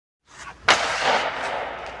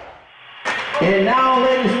And now,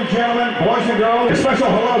 ladies and gentlemen, boys and girls, a special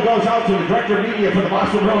hello goes out to the Director of Media for the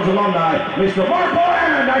Boston Bruins alumni, Mr. Mark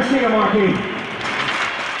Boland. Nice to see you, Marky.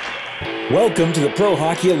 Welcome to the Pro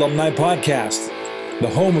Hockey Alumni Podcast, the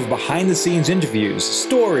home of behind-the-scenes interviews,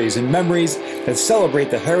 stories, and memories that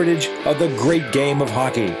celebrate the heritage of the great game of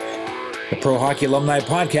hockey. The Pro Hockey Alumni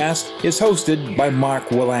Podcast is hosted by Mark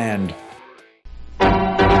Boland.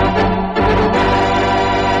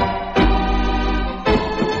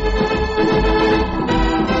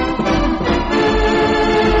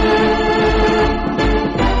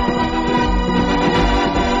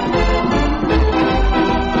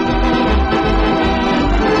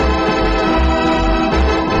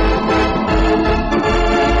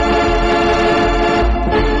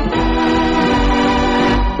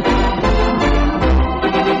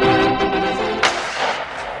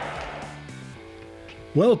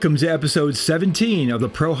 Welcome to episode 17 of the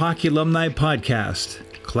Pro Hockey Alumni Podcast,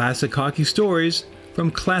 classic hockey stories from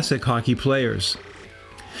classic hockey players.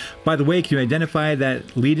 By the way, can you identify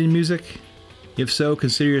that lead-in music? If so,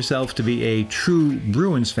 consider yourself to be a true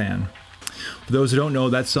Bruins fan. For those who don't know,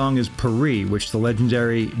 that song is Paris, which the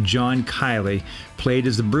legendary John Kiley played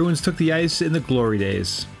as the Bruins took the ice in the glory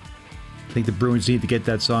days. I think the Bruins need to get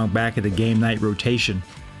that song back at the game night rotation.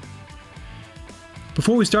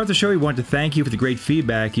 Before we start the show, we want to thank you for the great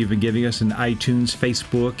feedback you've been giving us in iTunes,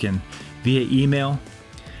 Facebook, and via email.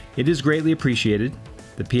 It is greatly appreciated.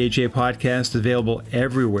 The PHA podcast is available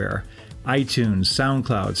everywhere: iTunes,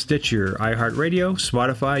 SoundCloud, Stitcher, iHeartRadio,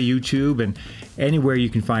 Spotify, YouTube, and anywhere you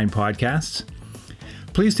can find podcasts.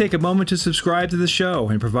 Please take a moment to subscribe to the show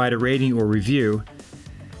and provide a rating or review.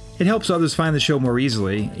 It helps others find the show more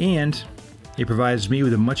easily, and it provides me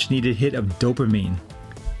with a much-needed hit of dopamine.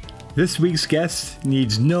 This week's guest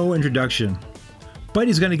needs no introduction, but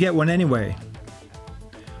he's going to get one anyway.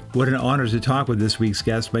 What an honor to talk with this week's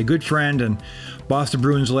guest, my good friend and Boston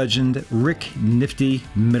Bruins legend, Rick "Nifty"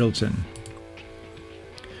 Middleton.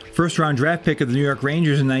 First-round draft pick of the New York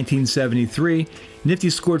Rangers in 1973, Nifty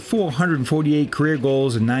scored 448 career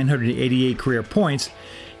goals and 988 career points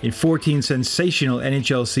in 14 sensational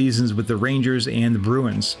NHL seasons with the Rangers and the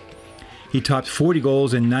Bruins. He topped 40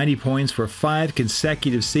 goals and 90 points for 5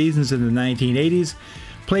 consecutive seasons in the 1980s,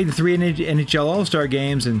 played in 3 NHL All-Star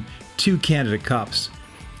games and 2 Canada Cups.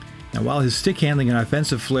 Now, while his stick handling and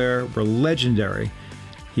offensive flair were legendary,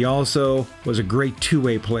 he also was a great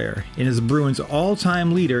two-way player and is the Bruins'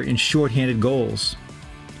 all-time leader in shorthanded goals.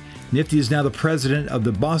 Nifty is now the president of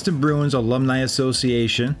the Boston Bruins Alumni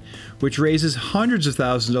Association, which raises hundreds of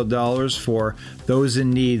thousands of dollars for those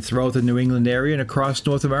in need throughout the New England area and across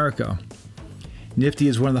North America. Nifty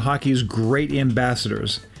is one of the hockey's great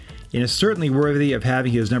ambassadors, and is certainly worthy of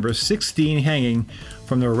having his number 16 hanging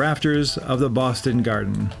from the rafters of the Boston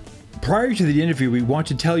Garden. Prior to the interview, we want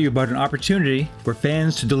to tell you about an opportunity for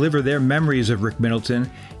fans to deliver their memories of Rick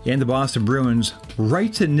Middleton and the Boston Bruins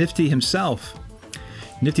right to Nifty himself.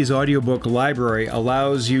 Nifty's audiobook library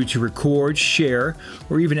allows you to record, share,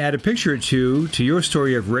 or even add a picture or two to your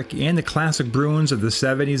story of Rick and the classic Bruins of the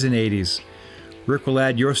 70s and 80s. Rick will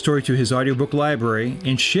add your story to his audiobook library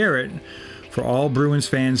and share it for all Bruins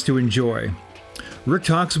fans to enjoy. Rick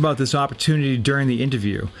talks about this opportunity during the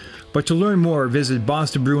interview, but to learn more, visit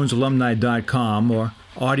bostonbruinsalumni.com or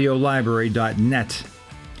audiolibrary.net.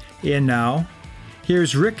 And now,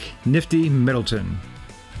 here's Rick "Nifty" Middleton.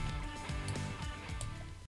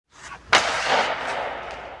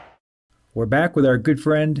 We're back with our good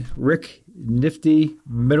friend, Rick "Nifty"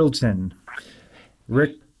 Middleton.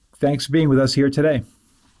 Rick, thanks for being with us here today.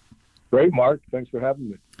 Great, Mark. Thanks for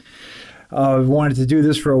having me. We wanted to do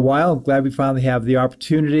this for a while. I'm glad we finally have the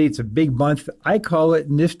opportunity. It's a big month. I call it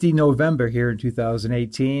Nifty November here in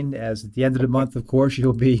 2018, as at the end of the month, of course,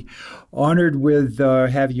 you'll be honored with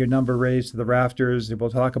having your number raised to the rafters, and we'll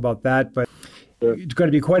talk about that. But it's going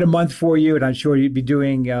to be quite a month for you, and I'm sure you'll be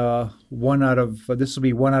doing this will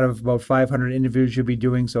be one out of about 500 interviews you'll be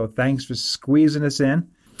doing, so thanks for squeezing us in.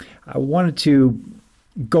 I wanted to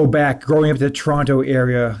go back, growing up in the Toronto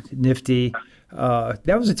area, Nifty.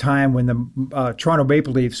 That was a time when the Toronto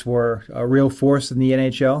Maple Leafs were a real force in the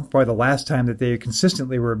NHL. Probably the last time that they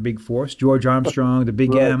consistently were a big force. George Armstrong, the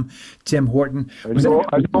Big M, Tim Horton. I know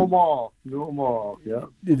them all. Yeah.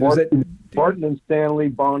 Horton and Stanley,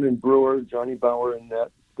 Bond and Brewer, Johnny Bauer and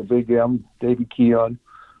net, the Big M, Davey Keon,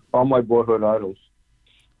 all my boyhood idols.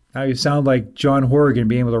 Now you sound like John Horgan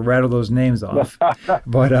being able to rattle those names off.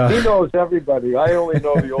 But he knows everybody. I only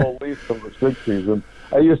know the old Leafs from the 60s, and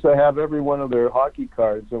I used to have every one of their hockey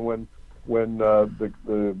cards. And when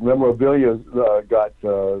the memorabilia got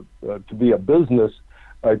to be a business,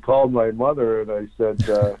 I called my mother and I said,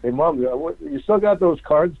 "Hey, Mom, you still got those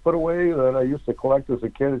cards put away that I used to collect as a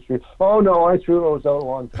kid?" And she, "Oh no, I threw those out a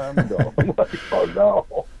long time ago." I'm like, "Oh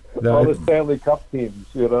no." All the Stanley Cup teams,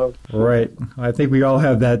 you know. Right. I think we all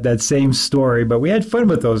have that same story, but we had fun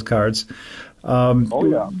with those cards. Oh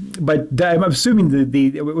yeah. But I'm assuming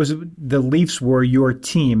the Leafs were your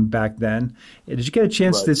team back then. Did you get a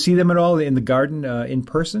chance to see them at all in the Garden in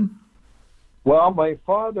person? Well, my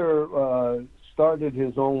father started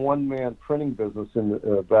his own one-man printing business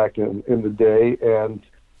back in the day, and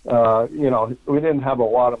you know, we didn't have a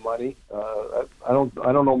lot of money. I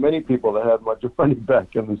don't know many people that had much money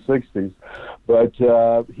back in the '60s, but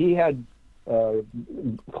he had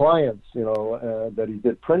clients, you know, that he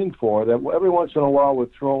did printing for, that every once in a while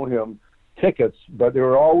would throw him tickets, but they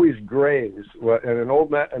were always grays. And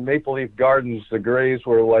in Maple Leaf Gardens, the grays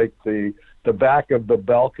were like the back of the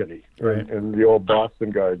balcony in the old Boston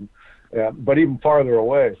Garden, but even farther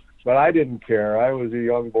away. But I didn't care. I was a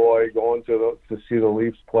young boy going to see the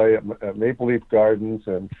Leafs play at Maple Leaf Gardens,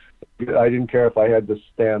 and I didn't care if I had to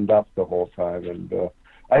stand up the whole time. And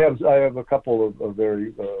I have a couple of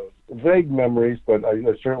very vague memories, but I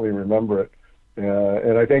certainly remember it.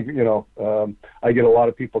 And I think, you know, I get a lot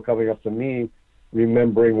of people coming up to me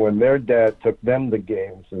remembering when their dad took them to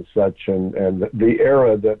games and such, and the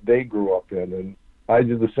era that they grew up in. And I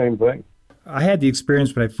did the same thing. I had the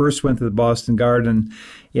experience when I first went to the Boston Garden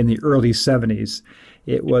in the early 70s.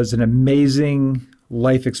 It was an amazing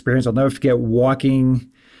life experience. I'll never forget walking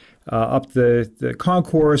up the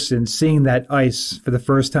concourse and seeing that ice for the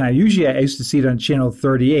first time. Usually I used to see it on Channel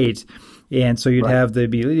 38, and so you'd have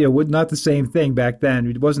not the same thing back then.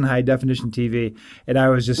 It wasn't high definition TV, and I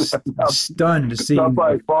was just stunned to see. Not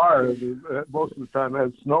by far. Most of the time it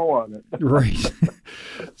had snow on it. Right.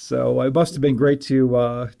 So it must have been great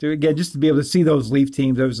to again, just to be able to see those Leaf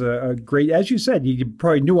teams. It was a great, as you said, you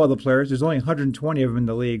probably knew all the players. There's only 120 of them in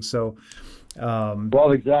the league, so.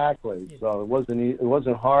 Well, exactly. So it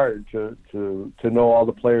wasn't hard to know all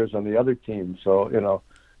the players on the other team. So, you know,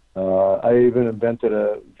 I even invented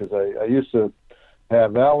because I used to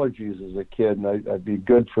have allergies as a kid, and I'd be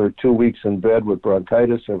good for 2 weeks in bed with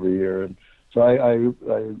bronchitis every year. And so I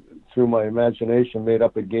through my imagination, made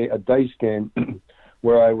up a dice game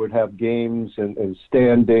where I would have games and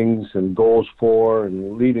standings and goals for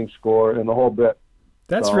and leading score and the whole bit.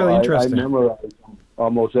 That's really interesting. I memorized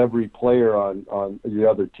almost every player on the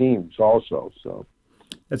other teams also. So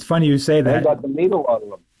it's funny you say that. I got to meet a lot of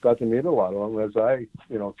them. As I,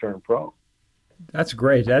 turned pro. That's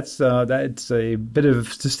great. That's a bit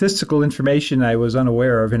of statistical information I was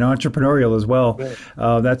unaware of, and entrepreneurial as well.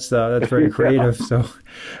 That's very creative. So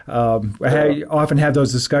I often have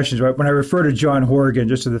those discussions. Right? When I refer to John Horgan,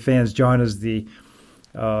 just to the fans, John is the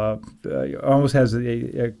almost has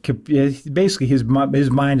basically his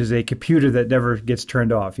mind is a computer that never gets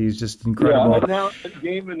turned off. He's just incredible. Yeah, now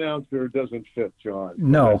game announcer doesn't fit John.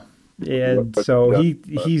 No. And so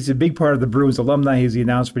he's a big part of the Bruins alumni. He's the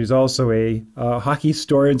announcer, but he's also a hockey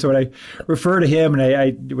historian. So when I refer to him,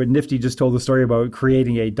 and when Nifty just told the story about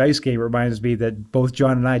creating a dice game, it reminds me that both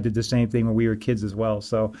John and I did the same thing when we were kids as well.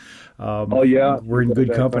 So we're in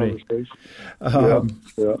good company.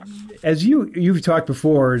 As you've talked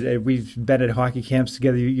before, we've been at hockey camps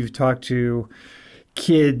together. You've talked to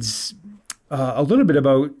kids a little bit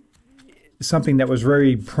about something that was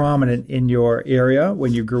very prominent in your area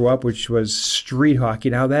when you grew up, which was street hockey.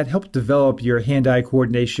 Now, that helped develop your hand-eye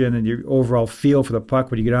coordination and your overall feel for the puck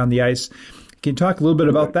when you get on the ice. Can you talk a little bit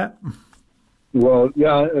about that? Well,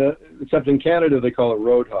 yeah, except in Canada they call it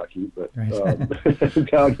road hockey, but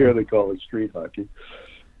down here they call it street hockey.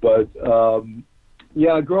 But,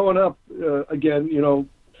 growing up, again,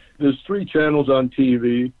 there's 3 channels on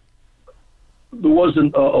TV. There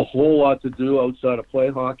wasn't a whole lot to do outside of play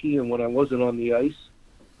hockey, and when I wasn't on the ice,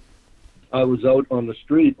 I was out on the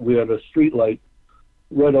street. We had a street light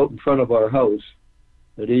right out in front of our house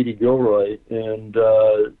at 80 Gilroy, and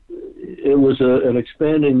it was an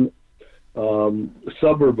expanding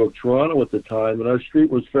suburb of Toronto at the time, and our street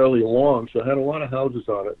was fairly long, so it had a lot of houses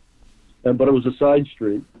on it, but it was a side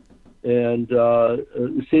street, and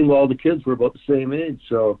it seemed all the kids were about the same age,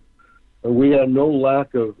 so we had no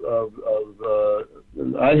lack of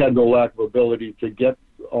I had no lack of ability to get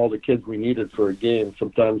all the kids we needed for a game.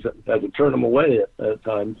 Sometimes I had to turn them away at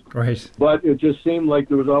times. Right. But it just seemed like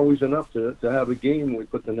there was always enough to have a game. We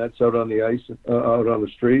put the nets out on the ice, out on the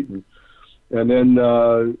street, and then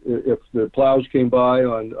if the plows came by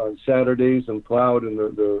on Saturdays and plowed, and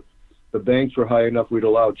the banks were high enough, we'd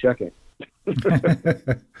allow checking.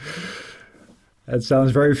 That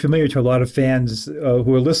sounds very familiar to a lot of fans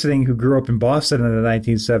who are listening who grew up in Boston in the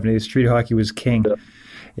 1970s. Street hockey was king.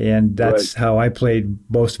 And that's how I played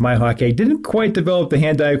most of my hockey. I didn't quite develop the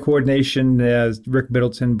hand-eye coordination as Rick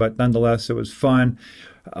Middleton, but nonetheless, it was fun.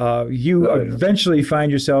 You eventually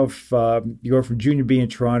find yourself, you go from junior B in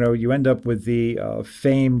Toronto, you end up with the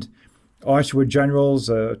famed Oshawa Generals,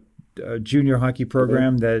 a junior hockey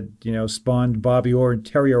program that, spawned Bobby Orr and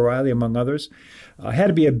Terry O'Reilly, among others. Had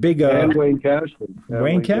to be a big... and Wayne Cashman.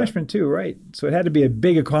 Wayne Cashman, too, right. So it had to be a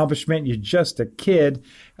big accomplishment. You're just a kid.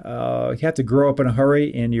 You have to grow up in a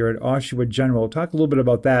hurry, and you're at Oshawa General. Talk a little bit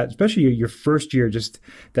about that, especially your first year, just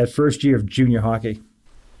that first year of junior hockey.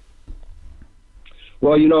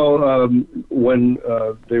 Well, when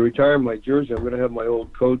they retire my jersey, I'm going to have my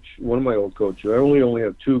old coach, one of my old coaches. I only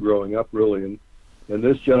have two growing up, really, and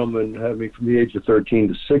this gentleman had me from the age of 13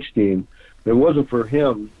 to 16. If it wasn't for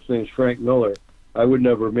him, his name's Frank Miller, I would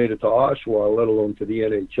never have made it to Oshawa, let alone to the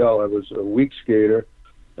NHL. I was a weak skater.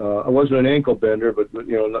 I wasn't an ankle bender, but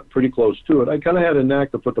not pretty close to it. I kind of had a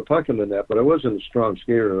knack to put the puck in the net, but I wasn't a strong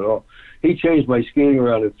skater at all. He changed my skating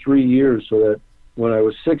around in 3 years so that when I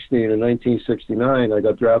was 16 in 1969, I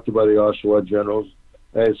got drafted by the Oshawa Generals.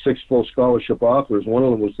 I had 6 full scholarship offers. One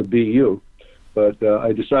of them was the BU, but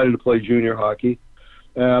I decided to play junior hockey.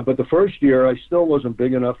 But the first year, I still wasn't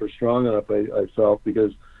big enough or strong enough, I felt,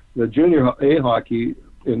 because the junior A hockey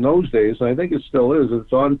in those days, and I think it still is,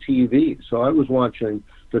 it's on TV. So I was watching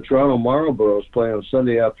the Toronto Marlboros play on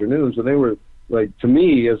Sunday afternoons, and they were, like, to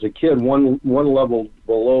me, as a kid, one level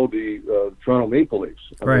below the Toronto Maple Leafs.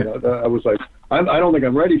 Right. I was like, I don't think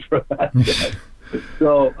I'm ready for that yet.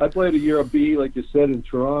 So I played a year of B, like you said, in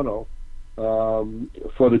Toronto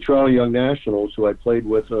for the Toronto Young Nationals, who I played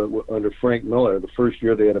with under Frank Miller. The first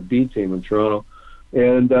year they had a B team in Toronto.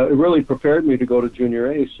 And it really prepared me to go to Junior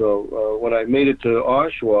A. So when I made it to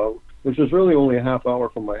Oshawa, which was really only a half hour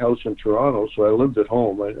from my house in Toronto, so I lived at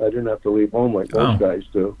home. I didn't have to leave home like most guys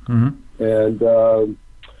do. Mm-hmm. And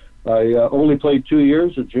I only played 2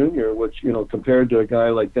 years at junior, which, compared to a guy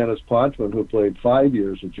like Dennis Potvin, who played 5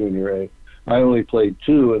 years at Junior A, I only played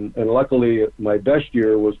 2. And luckily, my best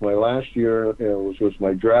year was my last year, and was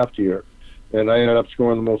my draft year. And I ended up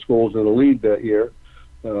scoring the most goals in the league that year,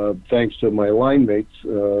 thanks to my line mates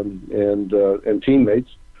and teammates,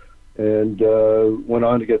 and went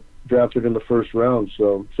on to get drafted in the first round.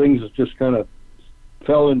 So things just kind of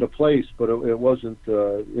fell into place, but it wasn't,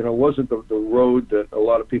 it wasn't the road that a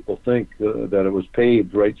lot of people think that it was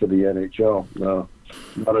paved right to the NHL. No,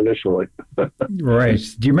 not initially. Right.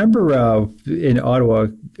 Do you remember in Ottawa,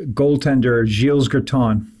 goaltender Gilles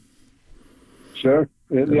Gerton? Sure.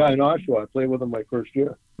 Yeah, in Oshawa. I played with him my first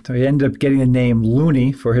year. So he ended up getting the name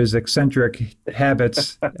Looney for his eccentric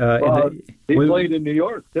habits. He played in New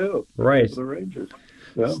York too. Right. For the Rangers.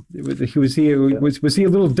 Yeah. Was he a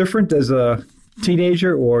little different as a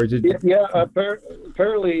teenager, or did? Yeah.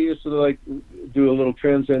 Apparently, he used to do a little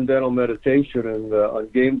transcendental meditation, and on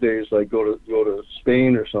game days, go to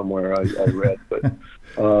Spain or somewhere. I read, but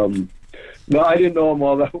no, I didn't know him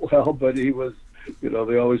all that well. But he was,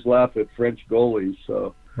 they always laugh at French goalies,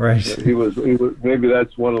 so. Right. He was. Maybe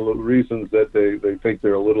that's one of the reasons that they think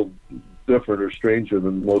they're a little different or stranger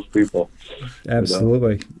than most people.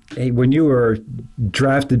 Absolutely. Hey, when you were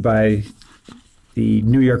drafted by the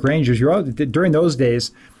New York Rangers, during those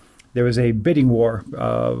days, there was a bidding war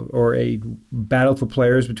or a battle for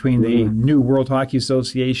players between the new World Hockey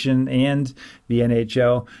Association and the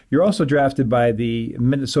NHL. You're also drafted by the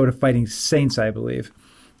Minnesota Fighting Saints, I believe,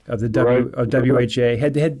 of the WHA.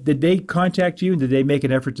 Did they contact you? Did they make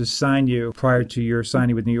an effort to sign you prior to your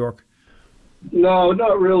signing with New York? No,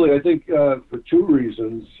 not really. I think for 2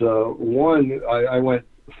 reasons. One, I went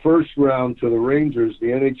first round to the Rangers, the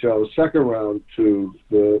NHL, second round to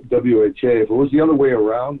the WHA. If it was the other way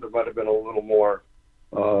around, there might have been a little more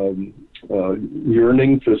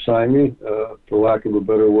yearning to sign me, for lack of a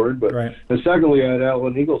better word. But right. And secondly, I had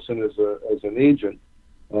Alan Eagleson as an agent.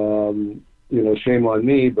 Shame on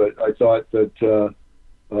me, but I thought that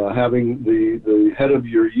having the head of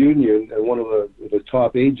your union and one of the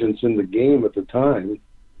top agents in the game at the time,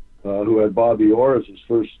 who had Bobby Orr as his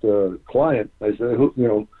first client, I said,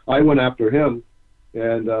 I went after him,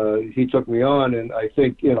 and he took me on, and I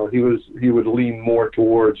think he would lean more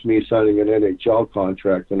towards me signing an NHL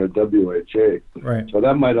contract than a WHA. Right. So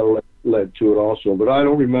that might have led to it also, but I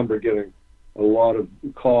don't remember getting a lot of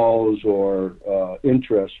calls or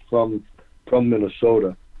interest from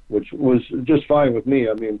Minnesota, which was just fine with me.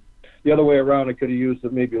 I mean, the other way around, I could have used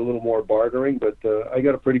it maybe a little more bartering, but I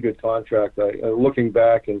got a pretty good contract. Looking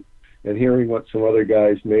back and hearing what some other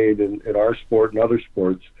guys made in our sport and other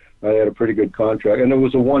sports, I had a pretty good contract. And it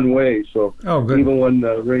was a one-way, so even when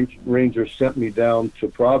the Rangers sent me down to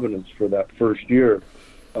Providence for that first year,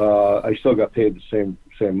 I still got paid the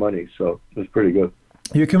same money. So it was pretty good.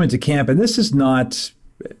 You're coming to camp, and this is not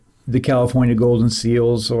the California Golden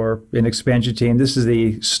Seals or an expansion team. This is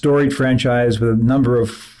the storied franchise with a number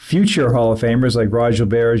of future Hall of Famers like Raj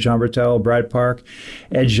Gilbert, Jean Bertel, Brad Park,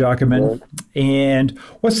 Ed Jacquemin. And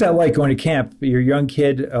what's that like going to camp? You're a young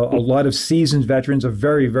kid, a lot of seasoned veterans, a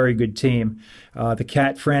very, very good team. The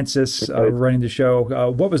Cat Francis running the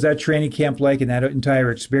show. What was that training camp like and that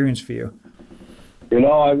entire experience for you?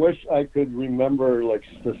 I wish I could remember like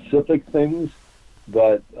specific things,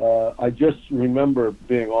 but I just remember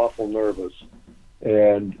being awful nervous.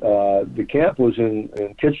 And the camp was in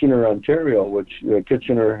Kitchener, Ontario, which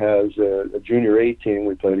Kitchener has a junior A team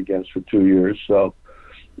we played against for 2 years. So,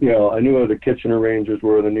 I knew who the Kitchener Rangers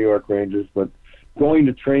were, the New York Rangers, but going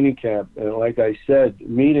to training camp, and like I said,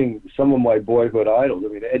 meeting some of my boyhood idols,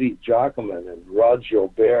 Eddie Jacquemin and Rod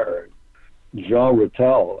Gilbert and Jean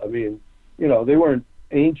Bertel. They weren't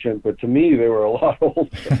ancient, but to me, they were a lot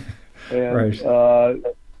older. And, right.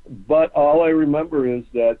 But all I remember is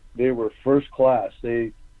that they were first class.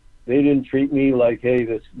 They didn't treat me like, hey,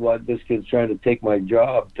 this kid's trying to take my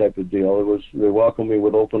job type of deal. They welcomed me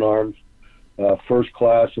with open arms, first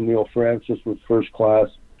class. Emile Francis was first class,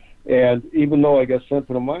 and even though I got sent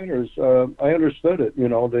to the minors, I understood it.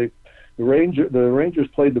 The Rangers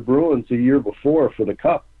played the Bruins the year before for the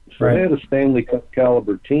Cup, so right. They had a Stanley Cup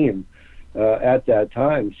caliber team at that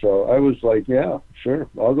time. So I was like, yeah, sure,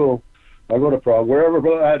 I'll go to wherever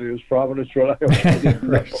that is, Providence, Rhode Island.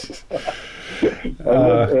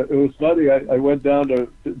 It was funny. I went down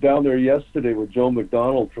there yesterday with Joe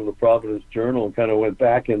McDonald from the Providence Journal and kind of went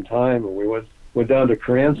back in time, and we went down to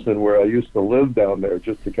Cranston where I used to live down there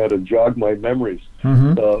just to kind of jog my memories.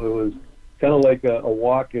 Mm-hmm. So it was kind of like a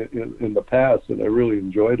walk in the past, and I really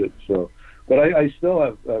enjoyed it. So, but I still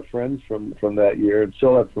have friends from that year, and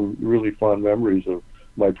still have some really fond memories of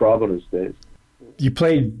my Providence days. You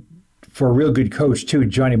played for a real good coach too,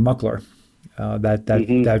 Johnny Muckler,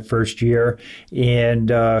 that first year,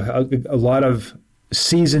 and a lot of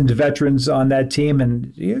seasoned veterans on that team,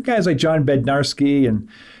 and guys like John Bednarski and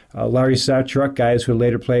Larry Sachuk, guys who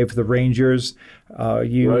later played for the Rangers.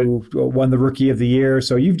 You won the Rookie of the Year,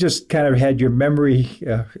 so you've just kind of had your memories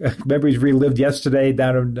relived yesterday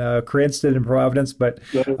down in Cranston and Providence. But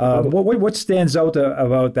what stands out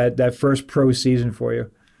about that first pro season for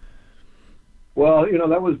you? Well,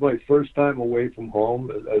 that was my first time away from home,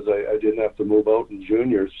 as I didn't have to move out in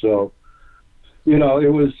junior. So,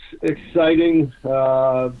 it was exciting.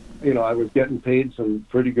 I was getting paid some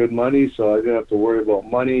pretty good money, so I didn't have to worry about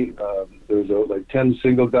money. There was like 10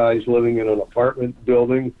 single guys living in an apartment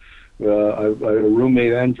building. I had a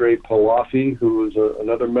roommate, Andre Palafi, who was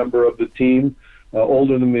another member of the team,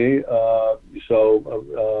 older than me.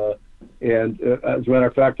 And as a matter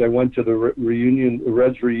of fact, I went to the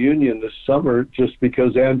Reds reunion this summer just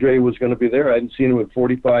because Andre was going to be there. I hadn't seen him in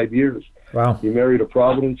 45 years. Wow. He married a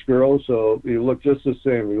Providence girl, so he looked just the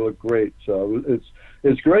same. He looked great. So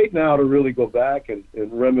it's great now to really go back and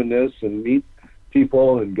reminisce and meet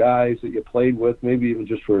people and guys that you played with, maybe even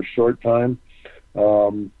just for a short time.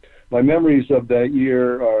 My memories of that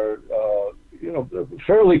year are,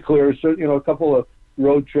 fairly clear. So, a couple of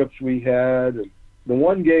road trips we had. And the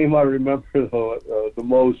one game I remember the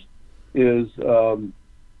most is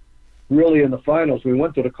really in the finals. We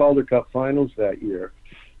went to the Calder Cup finals that year,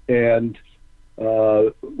 and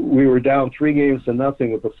we were down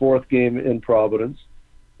 3-0 with the fourth game in Providence,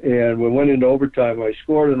 and we went into overtime. I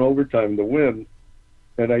scored in overtime to win,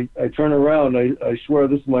 and I turn around. I swear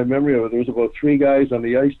this is my memory of it. There was about 3 guys on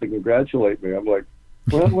the ice to congratulate me. I'm like,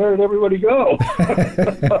 well, where did everybody go?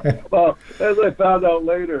 Well, as I found out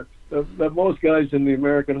later, that most guys in the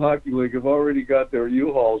American Hockey League have already got their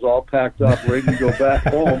U-Hauls all packed up, ready to go back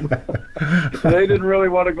home. They didn't really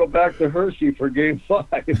want to go back to Hershey for Game 5.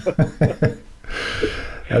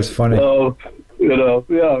 That's funny. So, it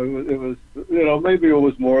was maybe it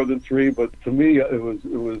was more than 3, but to me, it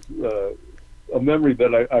was a memory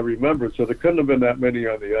that I remembered. So there couldn't have been that many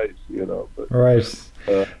on the ice, But,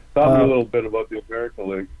 right. Taught me a little bit about the American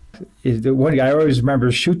League. The one guy I always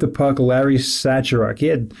remember, shoot the puck, Larry Sachuk. He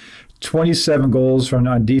had 27 goals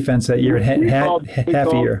on defense that year, half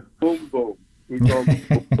a year. Boom, boom. We called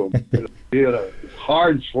him boom, boom. He had a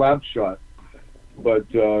hard slap shot, but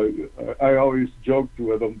I always joked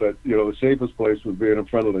with him that the safest place was being in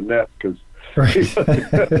front of the net because. Right.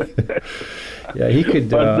 Yeah, he could.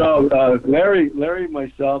 But no, Larry,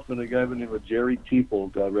 myself, and a guy by the name of Jerry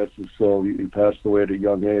Teeple, God rest his soul, he passed away at a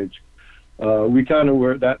young age. We kind of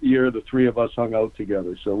were that year. The 3 of us hung out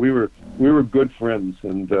together, so we were good friends.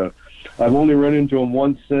 And I've only run into him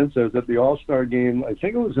once since. I was at the All-Star game. I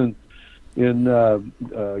think it was in in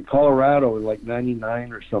Colorado in like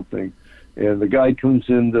 '99 or something, and the guy comes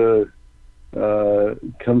out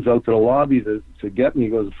to the lobby to get me. He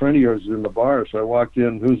goes, "A friend of yours is in the bar." So I walked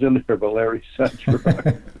in. Who's in there? But Larry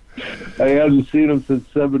Centrock. I hadn't seen him since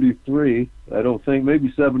 '73. I don't think,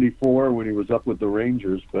 maybe '74 when he was up with the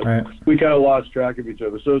Rangers. But right. We kind of lost track of each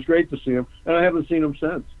other. So it's great to see him, and I haven't seen him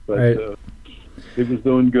since. But right. He was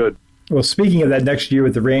doing good. Well, speaking of that next year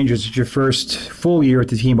with the Rangers, it's your first full year with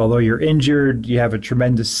the team. Although you're injured, you have a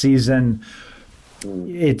tremendous season.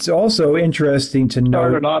 It's also interesting to know.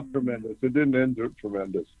 Started off tremendous. It didn't end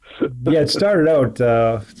tremendous. Yeah, it started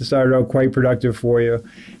out quite productive for you,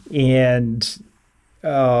 and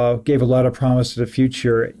gave a lot of promise to the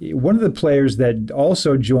future. One of the players that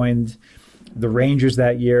also joined the Rangers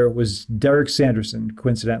that year was Derek Sanderson,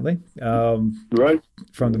 coincidentally, right,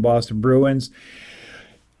 from the Boston Bruins.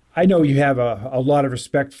 I know you have a lot of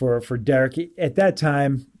respect for Derek. At that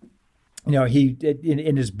time, you know, he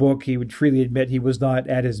in his book, he would freely admit he was not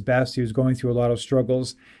at his best. He was going through a lot of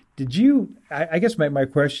struggles. Did you, I guess my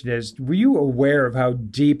question is, were you aware of how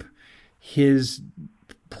deep his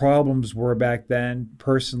problems were back then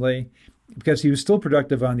personally? Because he was still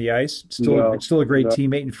productive on the ice, still a great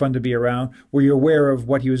teammate and fun to be around. Were you aware of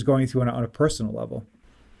what he was going through on a personal level?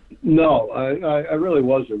 No, I really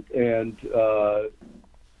wasn't. And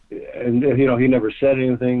you know, he never said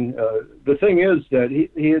anything. The thing is that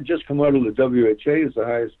he had just come out of the WHA as the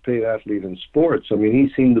highest paid athlete in sports. I mean,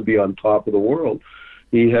 he seemed to be on top of the world.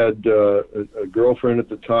 He had a girlfriend at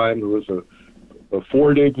the time who was a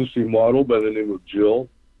Ford agency model by the name of Jill,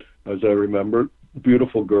 as I remember,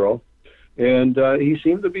 beautiful girl. And he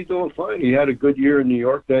seemed to be doing fine. He had a good year in New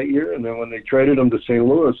York that year, and then when they traded him to St.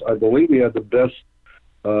 Louis, I believe he had the best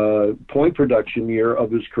point production year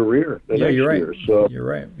of his career. You're right. Year. So you're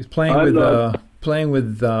right. He's playing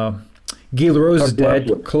with Guy LaRose's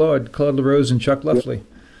dad, Claude LaRose, and Chuck Lefley.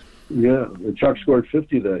 Yeah, and Chuck scored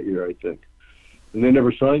 50 that year, I think, and they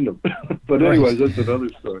never signed him. But anyways, that's another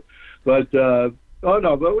story. But that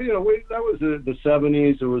was the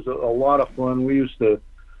 '70s. It was a lot of fun. We used to.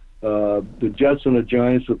 The Jets and the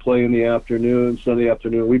Giants would play in the afternoon, Sunday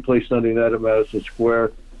afternoon. We play Sunday night at Madison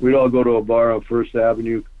Square. We'd all go to a bar on First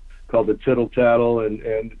Avenue called the Tittle Tattle,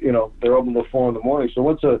 and you know, they're open till 4 a.m. So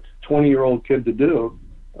what's a 20-year-old kid to do?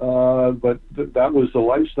 But that was the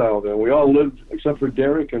lifestyle then. We all lived, except for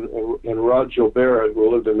Derek and Rod Gilbert,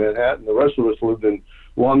 who lived in Manhattan. The rest of us lived in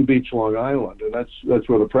Long Beach, Long Island, and that's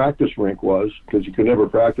where the practice rink was, because you could never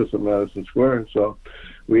practice at Madison Square. And so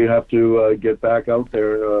we'd have to get back out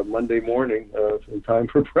there Monday morning in time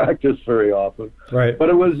for practice very often. Right. But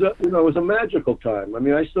it was it was a magical time. I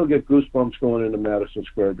mean, I still get goosebumps going into Madison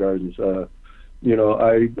Square Gardens. You know,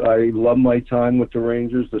 I love my time with the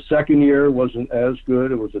Rangers. The second year wasn't as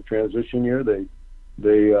good. It was a transition year. They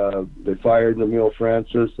fired Emile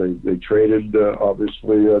Francis. They traded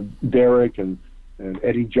obviously Derek and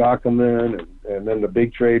Eddie Giacomin, and then the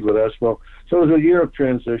big trade with Espo. So it was a year of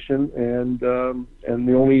transition, and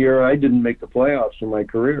the only year I didn't make the playoffs in my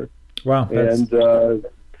career. Wow. And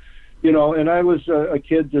you know, and I was a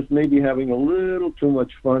kid just maybe having a little too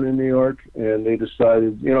much fun in New York, and they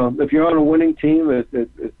decided, you know, if you're on a winning team,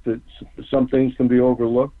 some things can be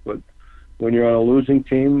overlooked, but when you're on a losing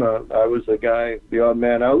team, I was the odd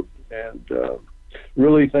man out, and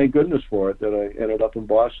really thank goodness for it that I ended up in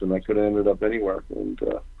Boston. I could have ended up anywhere, and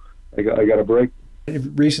I got a break.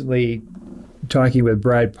 Recently, talking with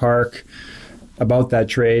Brad Park about that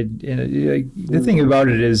trade, and the thing about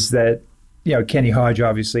it is that, you know, Kenny Hodge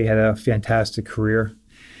obviously had a fantastic career,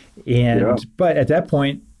 but at that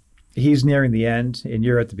point, he's nearing the end, and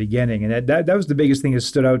you're at the beginning, and that was the biggest thing that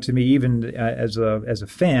stood out to me, even as a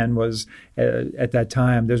fan, was at that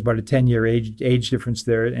time there's about a 10-year age difference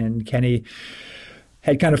there, and Kenny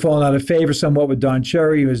had kind of fallen out of favor somewhat with Don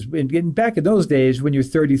Cherry. He was back in those days when you're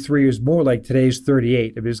 33, it was more like today's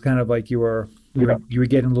 38. It was kind of like you were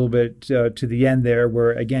getting a little bit to the end there,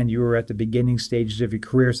 where again you were at the beginning stages of your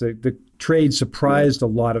career. So the trade surprised a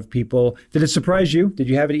lot of people. Did it surprise you? Did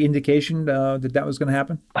you have any indication that was going to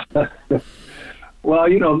happen? Well,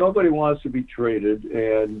 you know, nobody wants to be traded,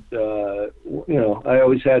 and you know, I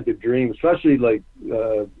always had the dream, especially like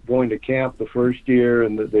going to camp the first year,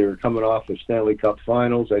 and they were coming off the Stanley Cup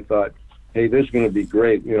Finals. I thought, hey, this is going to be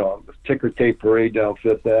great. You know, ticker tape parade down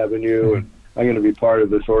Fifth Avenue, and I'm going to be part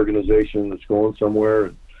of this organization that's going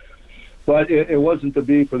somewhere. But it wasn't to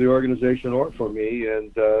be for the organization or for me.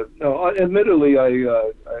 And no, admittedly, I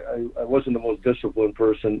wasn't the most disciplined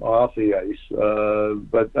person off the ice,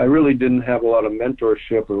 but I really didn't have a lot of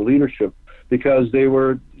mentorship or leadership, because they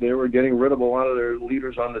were getting rid of a lot of their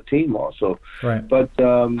leaders on the team also. Right. But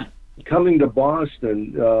coming to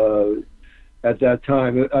Boston, at that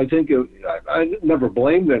time. I think I never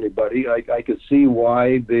blamed anybody. I could see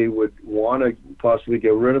why they would want to possibly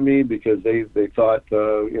get rid of me, because they thought,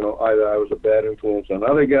 either I was a bad influence on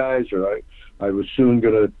other guys, or I was soon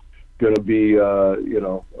gonna be, a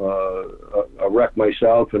wreck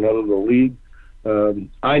myself and out of the league.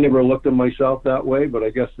 I never looked at myself that way, but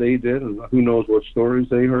I guess they did, and who knows what stories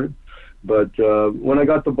they heard. But when I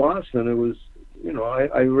got to Boston, it was,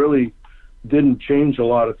 I really didn't change a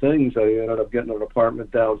lot of things. I ended up getting an apartment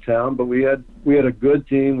downtown, but we had a good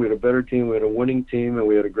team, we had a better team, we had a winning team, and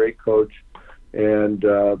we had a great coach. And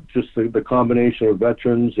just the combination of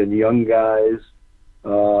veterans and young guys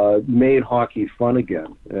made hockey fun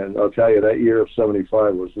again. And I'll tell you, that year of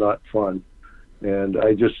 '75 was not fun. And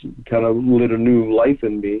I just kind of lit a new life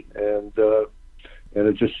in me, and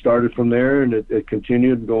it just started from there, and it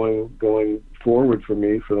continued going forward for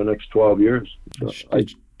me for the next 12 years. So I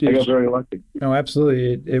got very lucky. No,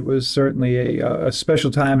 absolutely. It was certainly a special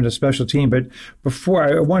time and a special team. But before,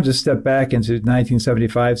 I wanted to step back into the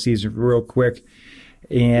 1975 season real quick.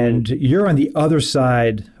 And you're on the other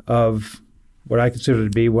side of what I consider to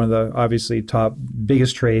be one of the obviously top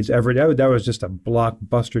biggest trades ever. That was just a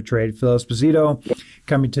blockbuster trade. Phil Esposito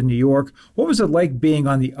coming to New York. What was it like being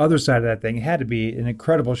on the other side of that thing? It had to be an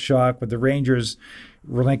incredible shock with the Rangers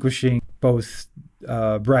relinquishing both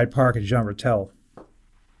Brad Park and Jean Rattel.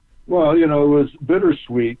 Well, it was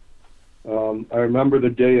bittersweet. I remember the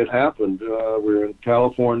day it happened. We were in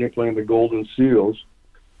California playing the Golden Seals,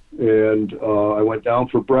 and I went down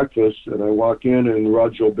for breakfast, and I walk in, and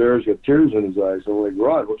Rod Gilbert's got tears in his eyes. I'm like,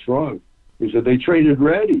 Rod, what's wrong? He said, they traded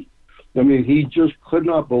Reddy. I mean, he just could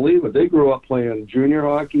not believe it. They grew up playing junior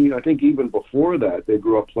hockey. I think even before that, they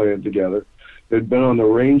grew up playing together. They'd been on the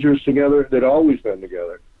Rangers together. They'd always been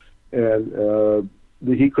together. And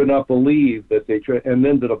he could not believe that they traded. And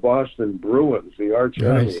then to the Boston Bruins, the arch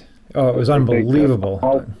enemy. Right. Oh, it was unbelievable.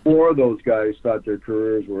 All four of those guys thought their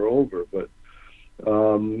careers were over. But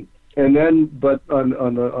on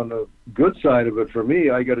the good side of it for me,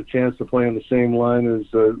 I got a chance to play on the same line as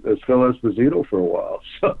Phil Esposito for a while.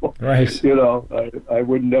 So, right. I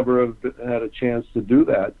would never have had a chance to do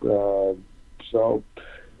that.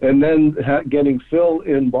 And then getting Phil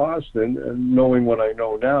in Boston and knowing what I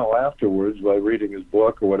know now afterwards by reading his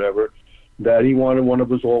book or whatever, that he wanted one of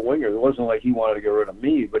his old wingers. It wasn't like he wanted to get rid of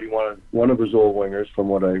me, but he wanted one of his old wingers from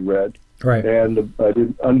what I read. Right. And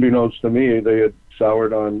unbeknownst to me, they had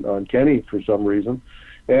soured on Kenny for some reason.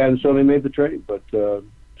 And so they made the trade. But it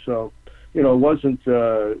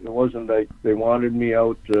wasn't like they wanted me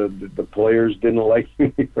out. The players didn't like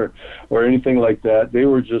me or anything like that. They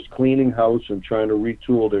were just cleaning house and trying to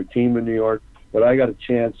retool their team in New York. But I got a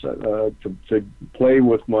chance to play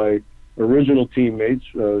with my original teammates,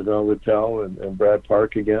 Jean Rattel and Brad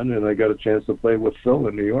Park again, and I got a chance to play with Phil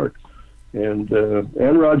in New York, and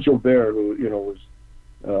Rod Gilbert, who was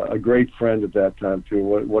a great friend at that time too.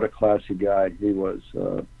 What a classy guy he was.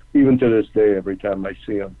 Even to this day, every time I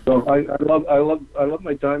see him. So I love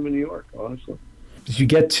my time in New York, honestly. As you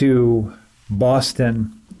get to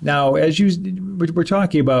Boston, now we're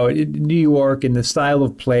talking about New York and the style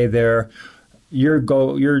of play there,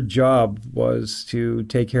 your job was to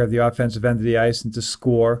take care of the offensive end of the ice and to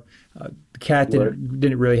score. The Cat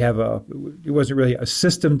didn't really he wasn't really a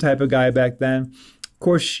system type of guy back then. Of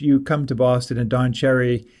course, you come to Boston and Don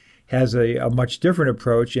Cherry has a much different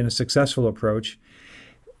approach and a successful approach.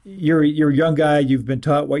 You're a young guy. You've been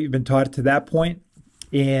taught what you've been taught to that point,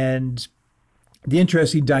 and the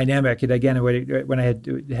interesting dynamic. And again, when I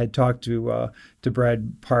had talked to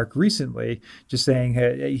Brad Park recently, just saying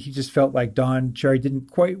he just felt like Don Cherry didn't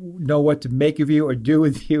quite know what to make of you or do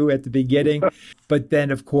with you at the beginning, but then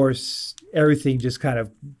of course everything just kind of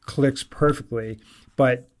clicks perfectly.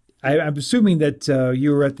 But I'm assuming that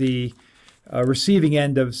you were at the receiving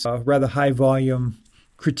end of rather high volume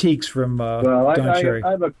critiques from Don Cherry.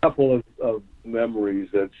 I have a couple of memories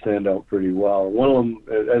that stand out pretty well. One of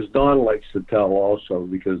them, as Don likes to tell also,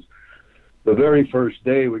 because the very first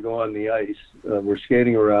day we go on the ice, we're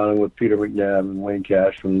skating around with Peter McNabb and Wayne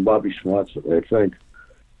Cash and Bobby Schmutz, I think.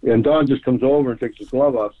 And Don just comes over and takes his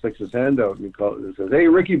glove off, sticks his hand out, and he says, "Hey,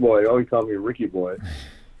 Ricky boy." Oh, he called me Ricky boy.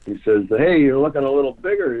 He says, "Hey, you're looking a little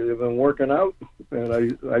bigger. You've been working out."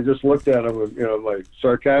 And I just looked at him in my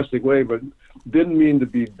sarcastic way, but didn't mean to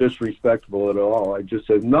be disrespectful at all. I just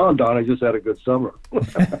said, "No, Don, I just had a good summer."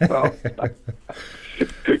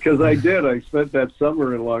 Because I did. I spent that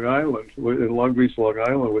summer in Long Beach, Long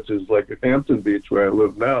Island, which is like Hampton Beach where I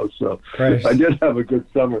live now. So Christ. I did have a good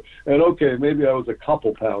summer. And okay, maybe I was a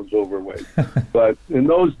couple pounds overweight. But in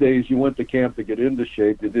those days, you went to camp to get into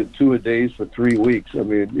shape. You did 2-a-days for 3 weeks. I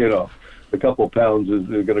mean, a couple of pounds is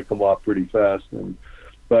going to come off pretty fast.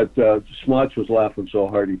 But Smotch was laughing so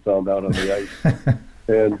hard he fell down on the ice.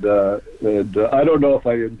 And I don't know if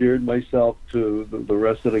I endeared myself to the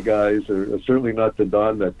rest of the guys, or certainly not to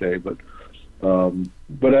Don that day. But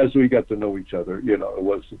as we got to know each other, he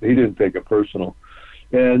didn't take it personal.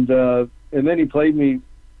 And then he played me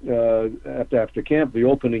after camp, the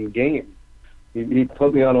opening game. He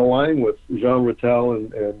put me on a line with Jean Rattel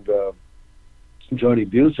and Johnny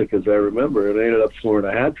Busick, as I remember, and I ended up scoring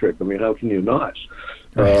a hat trick. I mean, how can you not?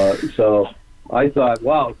 So I thought,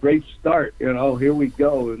 wow, great start. Here we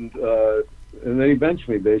go. And then he benched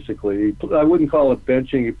me, basically. I wouldn't call it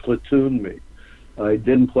benching. He platooned me. I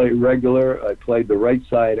didn't play regular. I played the right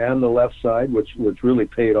side and the left side, which really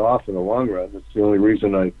paid off in the long run. That's the only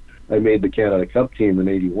reason I made the Canada Cup team in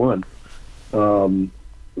 '81. And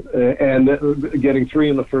getting 3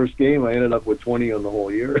 in the first game, I ended up with 20 on the whole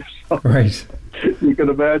year. So Right. You can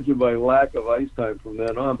imagine my lack of ice time from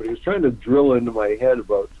then on. But he was trying to drill into my head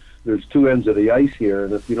about there's 2 ends of the ice here,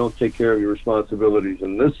 and if you don't take care of your responsibilities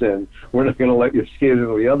in this end, we're not going to let you skate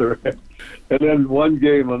into the other end. And then one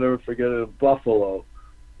game, I'll never forget it, in Buffalo,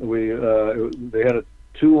 they had a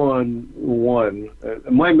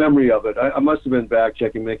 2-on-1. My memory of it, I must have been back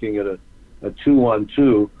checking, making it a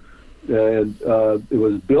 2-on-2. And it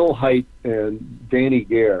was Bill Height and Danny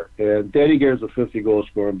Gare. And Danny Gare's a 50-goal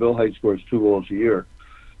scorer, and Bill Height scores 2 goals a year.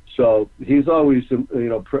 So he's always,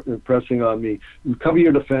 pressing on me, cover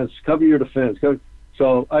your defense.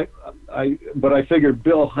 So but I figured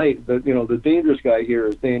Bill Height, the dangerous guy here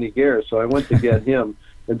is Danny Gare. So I went to get him.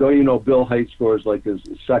 And don't you know, Bill Height scores like his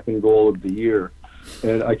 2nd goal of the year.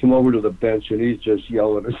 And I come over to the bench, and he's just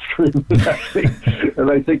yelling and screaming at me.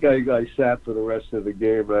 And I think I sat for the rest of the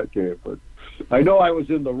game that game. But I know I was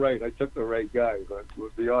in the right. I took the right guy. But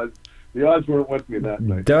the odds weren't with me that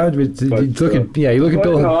night. You look at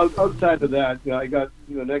Bill. Outside of that, I got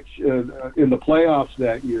the next in the playoffs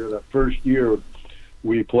that year. That first year,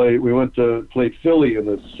 we went to play Philly in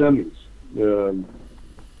the semis, and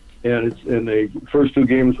the first 2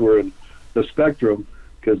 games were in the Spectrum,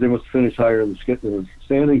 because they must finish higher in the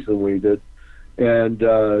standings than we did. And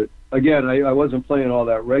again, I wasn't playing all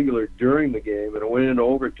that regular during the game, and I went into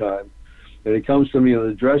overtime. And he comes to me in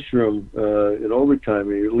the dressing room in overtime,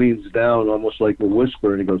 and he leans down almost like a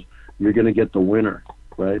whisper, and he goes, "You're going to get the winner,"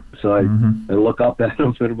 right? So I look up at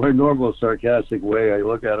him in my normal sarcastic way. I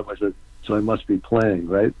look at him, I said, "So I must be playing,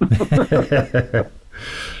 right?"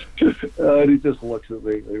 And he just looks at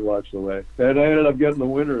me, and he walks away. And I ended up getting the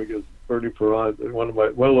winner against Bernie Perron, one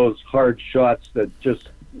of those hard shots that just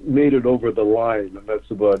made it over the line, and that's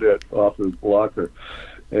about it, off his blocker.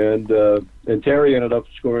 And Terry ended up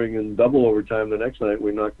scoring in double overtime the next night.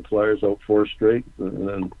 We knocked the Flyers out 4 straight,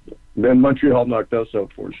 and then Montreal knocked us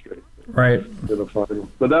out 4 straight. Right. In the final.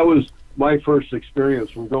 But that was my first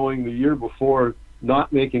experience from going the year before,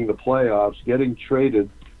 not making the playoffs, getting traded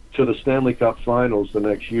to the Stanley Cup Finals the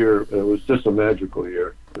next year. It was just a magical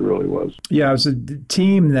year. It really was. Yeah, it was a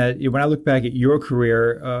team that, when I look back at your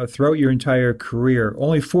career, throughout your entire career,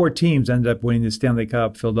 only 4 teams ended up winning the Stanley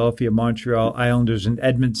Cup: Philadelphia, Montreal, Islanders, and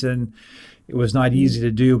Edmonton. It was not easy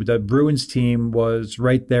to do, but the Bruins team was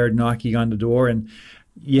right there knocking on the door. And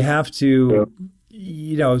you have to,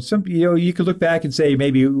 you could look back and say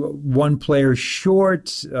maybe one player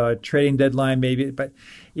short, trading deadline maybe, but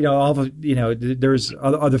there's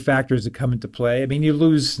other factors that come into play. I mean, you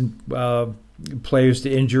lose players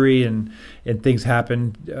to injury and things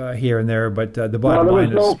happen here and there, but the bottom line is...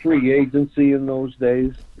 There was no free agency in those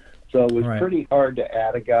days, so it was pretty hard to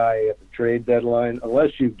add a guy at the trade deadline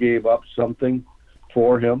unless you gave up something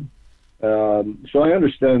for him. So I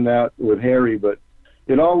understand that with Harry, but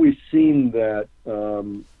it always seemed that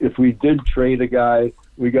if we did trade a guy,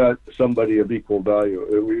 we got somebody of equal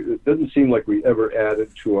value. It didn't seem like we ever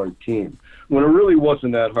added to our team, when it really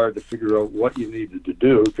wasn't that hard to figure out what you needed to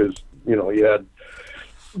do, because you had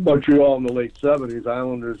Montreal in the late 70s,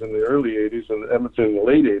 Islanders in the early 80s, and Edmonton in the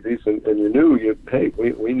late 80s, and you knew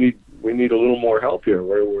we need a little more help here.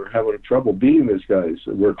 We're having trouble beating these guys.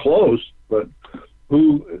 We're close, but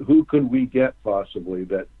who could we get possibly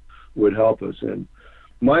that would help us? And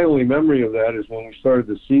my only memory of that is when we started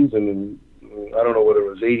the season, and I don't know whether it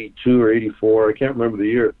was 82 or 84. I can't remember the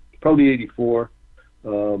year. Probably 84.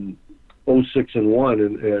 06-1,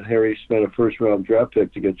 and Harry spent a first-round draft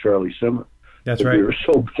pick to get Charlie Simmer. That's right. We were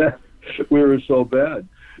so bad.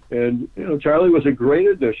 And Charlie was a great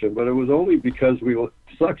addition, but it was only because we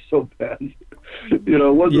sucked so bad.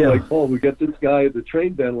 It wasn't like, we get this guy at the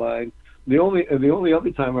trade deadline. The only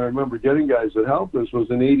other time I remember getting guys that helped us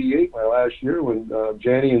was in '88, my last year, when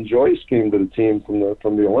Janny and Joyce came to the team from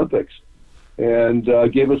the Olympics. and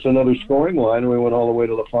gave us another scoring line, and we went all the way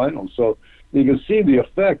to the finals. So you can see the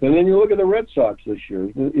effect. And then you look at the Red Sox this year.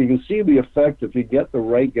 You can see the effect if you get the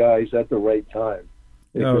right guys at the right time.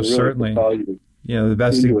 It can really certainly. propel you The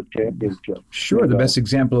best into a championship. Sure, the best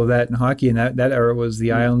example of that in hockey in that era was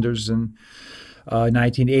the Islanders in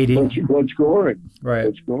 1980. Butch Goring. Right.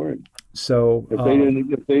 Butch Goring. So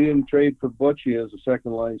if they didn't trade for Butchie as a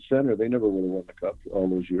second line center, they never would have won the cup all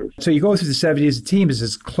those years. So you go through the 70s. The team is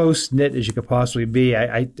as close knit as you could possibly be.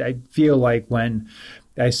 I feel like when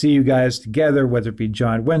I see you guys together, whether it be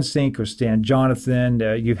John Wensink or Stan Jonathan,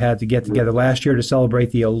 you've had to get together last year to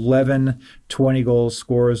celebrate the 11 20-goal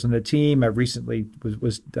scorers on the team. I recently was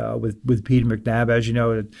with Peter McNabb, as you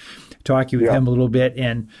know, talking with him a little bit,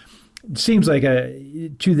 and it seems like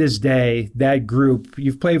to this day, that group,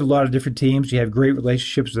 you've played with a lot of different teams. You have great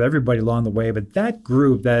relationships with everybody along the way. But that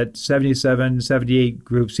group, that 77, 78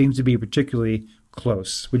 group, seems to be particularly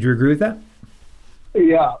close. Would you agree with that?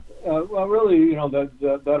 Yeah. Well, really,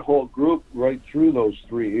 that whole group right through those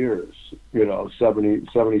 3 years, 70,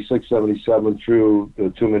 76, 77 through the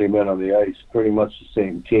Too Many Men on the Ice, pretty much the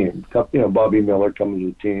same team. Bobby Miller coming to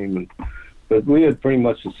the team. But we had pretty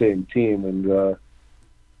much the same team. And,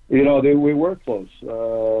 we were close.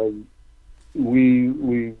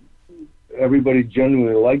 Everybody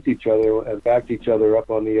genuinely liked each other and backed each other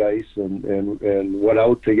up on the ice, and went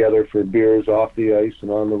out together for beers off the ice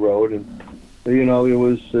and on the road, and it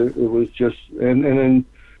was just, and then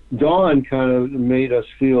Don kind of made us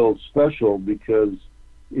feel special because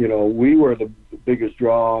we were the biggest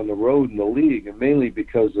draw on the road in the league, and mainly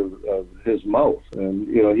because of his mouth, and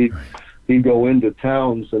he'd go into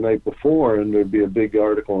towns the night before, and there'd be a big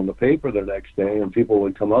article in the paper the next day, and people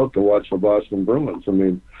would come out to watch the Boston Bruins. I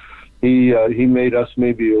mean, he made us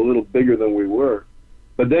maybe a little bigger than we were,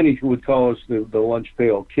 but then he would call us the lunch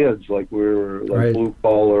pail kids, like we were like blue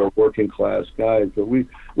collar working class guys. But we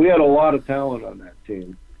had a lot of talent on that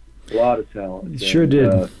team, a lot of talent. Sure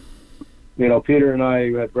did. Peter and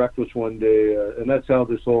I had breakfast one day, and that's how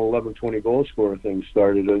this whole 11, 20 goal scorer thing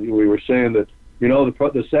started. We were saying that.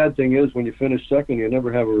 The sad thing is when you finish second, you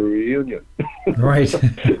never have a reunion. Right.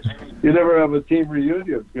 You never have a team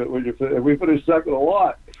reunion. We finished second a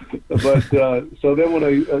lot. But so then when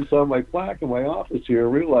I saw my plaque in my office here, I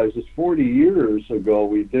realized it's 40 years ago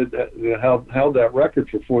we did that, held that record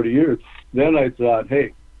for 40 years. Then I thought,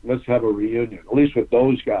 hey, let's have a reunion, at least with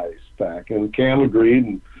those guys back. And Cam agreed,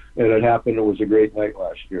 and it happened. It was a great night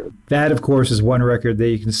last year. That, of course, is one record that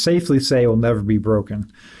you can safely say will never be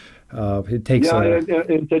broken. It takes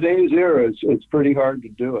in today's era, it's pretty hard to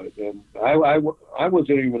do it. And I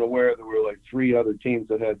wasn't even aware there were like 3 other teams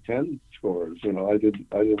that had 10 scorers. I didn't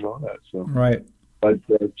know that. So right. But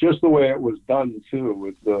just the way it was done too,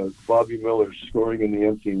 with Bobby Miller scoring in the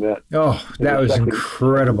empty net. Oh, that was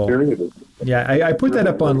incredible. Yeah, I put that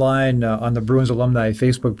up online on the Bruins alumni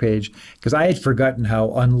Facebook page because I had forgotten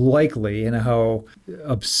how unlikely and how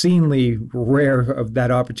obscenely rare of that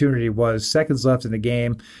opportunity was. Seconds left in the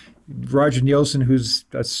game. Roger Nielsen, who's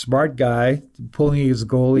a smart guy, pulling his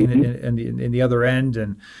goalie in the other end,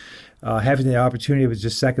 and having the opportunity with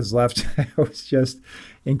just seconds left. It was just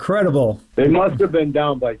incredible. They must have been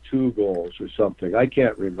down by 2 goals or something. I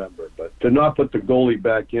can't remember. But to not put the goalie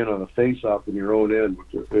back in on a face-off in your own end,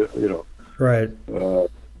 right.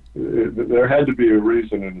 There had to be a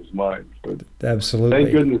reason in his mind. But absolutely.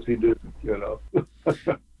 Thank goodness he did,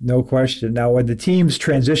 No question. Now, when the team's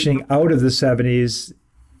transitioning out of the 70s,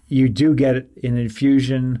 you do get an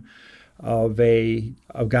infusion of a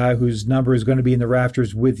guy whose number is going to be in the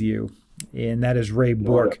rafters with you, and that is Ray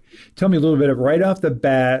Bourque. Tell me a little bit right off the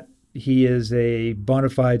bat. He is a bona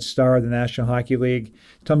fide star of the National Hockey League.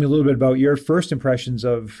 Tell me a little bit about your first impressions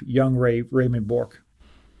of young Raymond Bourque.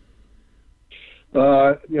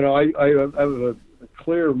 I have a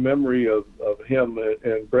clear memory of him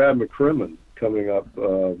and Brad McCrimmon coming up.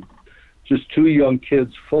 Just 2 young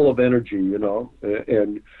kids full of energy,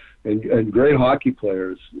 and great hockey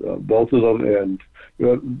players, both of them. And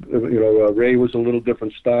Ray was a little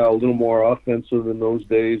different style, a little more offensive in those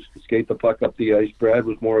days, skate the puck up the ice. Brad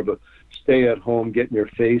was more of a stay-at-home,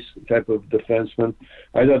 get-in-your-face type of defenseman.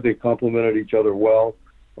 I thought they complemented each other well,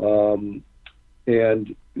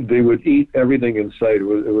 and they would eat everything in sight. It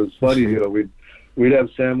was funny, we'd have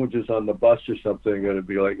sandwiches on the bus or something, and it'd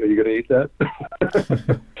be like, "Are you going to eat that?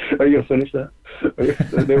 Are you going to finish that?"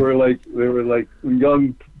 They were like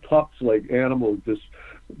young pups, like animals,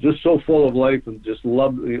 just so full of life, and just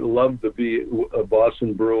loved to be a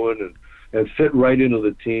Boston Bruin and fit right into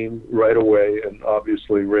the team right away. And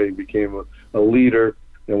obviously Ray became a leader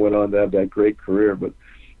and went on to have that great career. But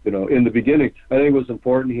in the beginning, I think it was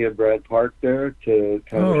important he had Brad Park there to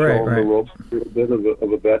kind of show him the ropes a little bit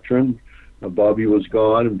of a veteran. Bobby was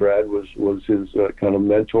gone, and Brad was his kind of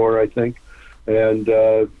mentor, I think. And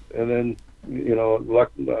then,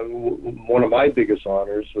 one of my biggest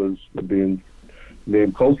honors was being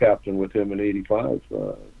named co-captain with him in '85.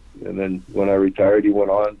 And then when I retired, he went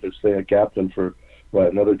on to stay a captain for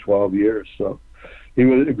another 12 years. So he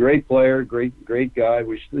was a great player, great guy.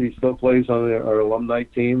 He still plays on our alumni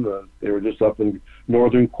team. They were just up in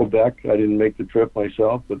northern Quebec. I didn't make the trip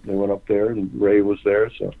myself, but they went up there, and Ray was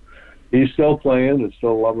there. So he's still playing and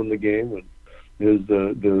still loving the game. And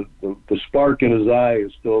the spark in his eye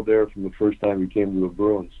is still there from the first time he came to the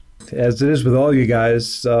Bruins. As it is with all you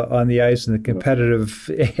guys on the ice, and the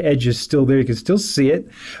competitive edge is still there. You can still see it.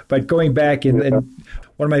 But going back, and one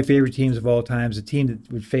of my favorite teams of all time is a team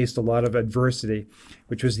that faced a lot of adversity,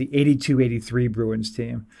 which was the 82-83 Bruins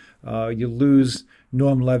team. You lose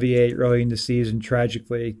Norm Levier early in the season,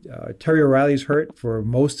 tragically. Terry O'Reilly's hurt for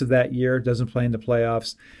most of that year, doesn't play in the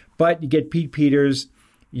playoffs. But you get Pete Peters.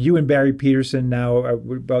 You and Barry Peterson now,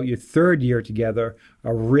 about your third year together,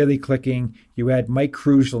 are really clicking. You had Mike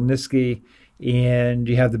Kruzhelnicki, and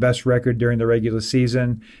you have the best record during the regular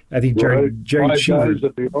season. I think Jerry Cheevers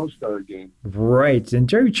at the All-Star game. Right, and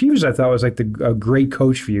Jerry Cheevers, I thought, was like a great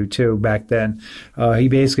coach for you too back then. He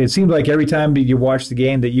basically, it seemed like every time you watched the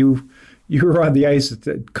game that you were on the ice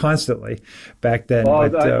constantly back then.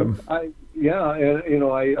 Well, I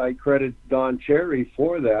credit Don Cherry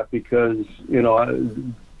for that because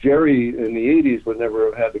Jerry in the 80s would never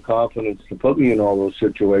have had the confidence to put me in all those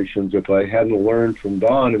situations if I hadn't learned from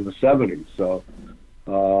Don in the 70s. So,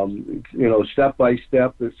 step by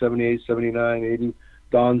step, the 78, 79, 80,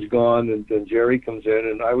 Don's gone, and then Jerry comes in,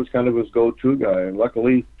 and I was kind of his go-to guy. And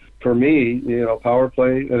luckily for me, power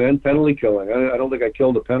play and then penalty killing. I don't think I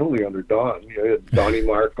killed a penalty under Don. You had Donnie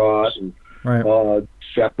Marcotte and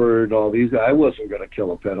Shepard and all these guys. I wasn't going to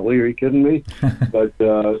kill a penalty. Are you kidding me? But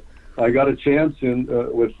I got a chance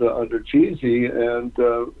under Cheesy and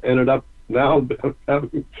ended up now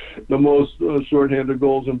having the most shorthanded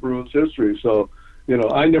goals in Bruins history. So,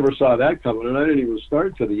 I never saw that coming, and I didn't even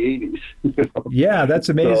start to the 80s. Yeah, that's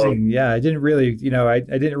amazing. I didn't really, I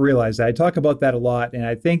didn't realize that. I talk about that a lot, and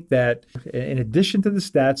I think that in addition to the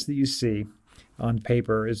stats that you see on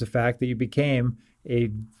paper is the fact that you became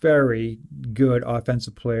a very good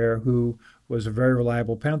offensive player who was a very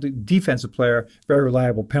reliable defensive player, very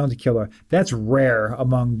reliable penalty killer. That's rare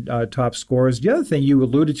among top scorers. The other thing you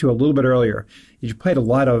alluded to a little bit earlier is you played a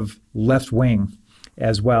lot of left wing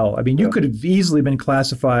as well. I mean, you could have easily been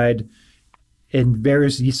classified in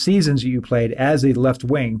various seasons that you played as a left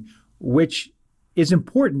wing, which is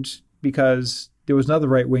important because there was another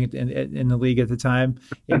right wing in the league at the time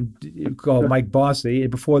called Mike Bossy.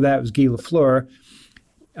 And before that was Guy Lafleur.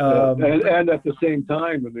 And at the same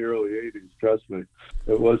time in the early 80s, trust me,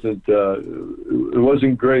 it wasn't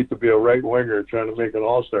great to be a right winger trying to make an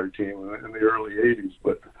all-star team in the early 80s.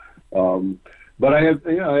 But I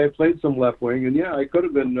had played some left wing, and I could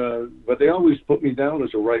have been, but they always put me down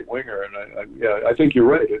as a right winger, and I think you're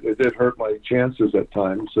right. It did hurt my chances at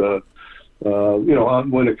times,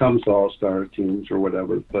 when it comes to all-star teams or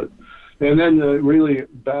whatever. And then really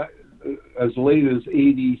back as late as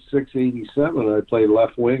 86, 87, I played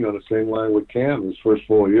left wing on the same line with Cam his first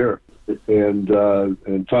full year, and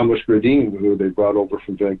Thomas Gradine, who they brought over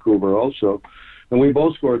from Vancouver also, and we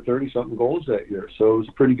both scored 30-something goals that year. So it was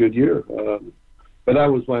a pretty good year. But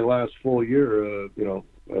that was my last full year.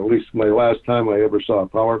 At least my last time I ever saw a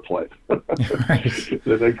power play.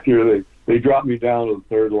 The next year they dropped me down to the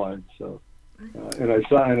third line. So. And I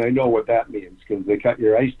know what that means because they cut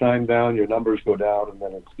your ice time down, your numbers go down, and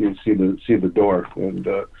then you see the door, and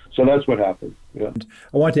so that's what happened. Yeah.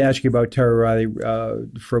 I want to ask you about Terry O'Reilly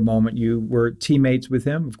for a moment. You were teammates with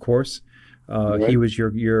him, of course. Right. He was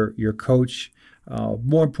your coach.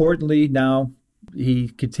 More importantly, now he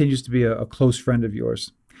continues to be a close friend of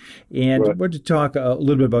yours. And I want to talk a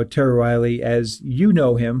little bit about Terry O'Reilly as you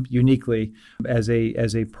know him uniquely as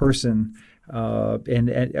a person.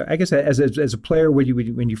 And I guess as a player when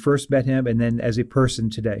you first met him, and then as a person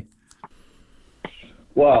today.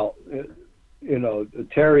 Well,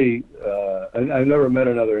 Terry. I've never met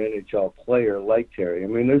another NHL player like Terry. I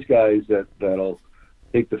mean, there's guys that'll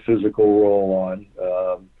take the physical role on,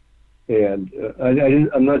 and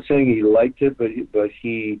I'm not saying he liked it, but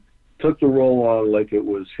he took the role on like it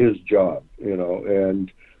was his job,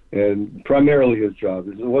 and primarily his job.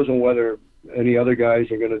 It wasn't whether any other guys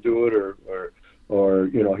are going to do it or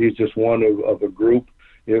he's just one of a group.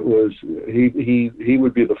 It was he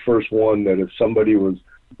would be the first one that if somebody was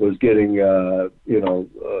getting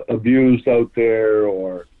abused out there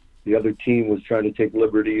or the other team was trying to take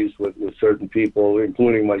liberties with certain people,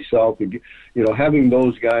 including myself. Having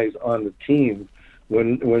those guys on the team,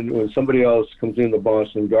 when somebody else comes in the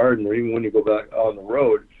Boston Garden, or even when you go back on the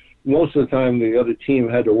road, most of the time the other team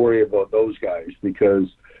had to worry about those guys because,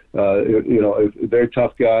 if they're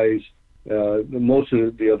tough guys, most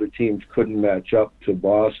of the other teams couldn't match up to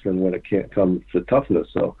Boston when it can't come to toughness.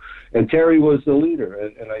 So, and Terry was the leader,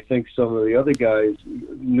 and I think some of the other guys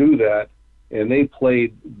knew that, and they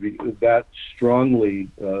played that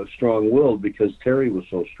strong-willed because Terry was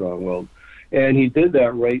so strong-willed. And he did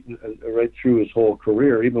that right through his whole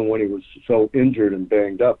career, even when he was so injured and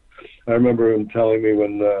banged up. I remember him telling me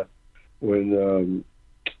when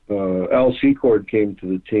Al Secord came to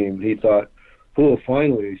the team, he thought, "Oh,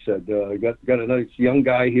 finally," he said, got a nice young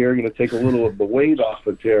guy here, going to take a little of the weight off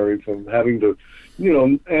of Terry from having to,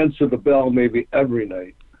 answer the bell maybe every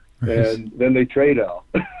night." And then they trade Al.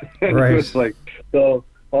 And right. It was like, so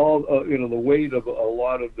all, the weight of a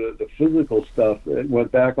lot of the physical stuff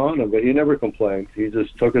went back on him, but he never complained. He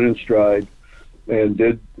just took it in stride and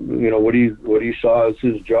did, what he saw as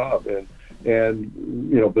his job.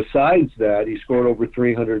 And besides that, he scored over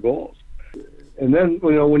 300 goals. And then,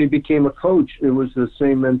 when he became a coach, it was the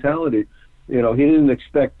same mentality. He didn't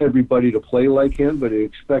expect everybody to play like him, but he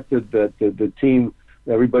expected that the team,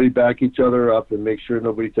 everybody back each other up and make sure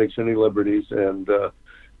nobody takes any liberties. And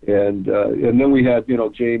then we had,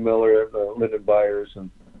 Jay Miller, Lyndon Byers, and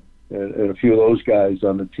a few of those guys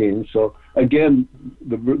on the team. So again,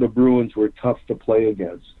 the Bruins were tough to play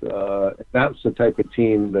against. That's the type of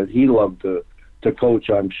team that he loved to coach,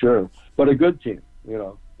 I'm sure. But a good team,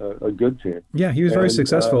 a good team. Yeah, he was very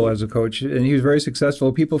successful as a coach, and he was very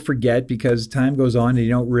successful. People forget because time goes on and you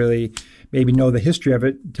don't really maybe know the history of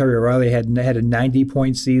it. Terry O'Reilly had a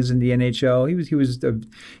 90-point season in the NHL. He was a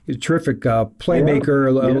terrific playmaker.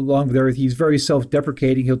 Along with everything, he's very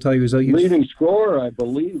self-deprecating. He'll tell you he was leading scorer, I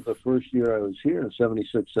believe, the first year I was here in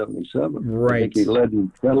 76, 77. Right. I think he led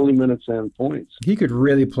in penalty minutes and points. He could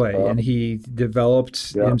really play, and he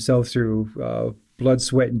developed himself through blood,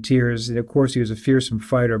 sweat, and tears. And of course, he was a fearsome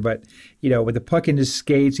fighter. But with the puck in his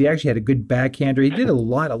skates, he actually had a good backhander. He did a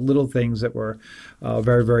lot of little things that were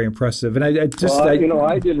very, very impressive. And I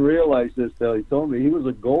didn't realize this till he told me he was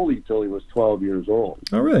a goalie till he was 12 years old.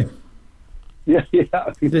 Oh, really? Yeah.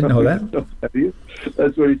 Didn't know that.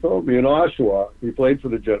 That's what he told me. In Oshawa, he played for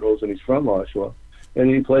the Generals, and he's from Oshawa, and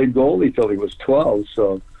he played goalie till he was 12.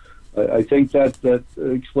 So I think that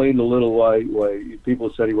explained a little why people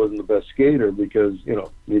said he wasn't the best skater, because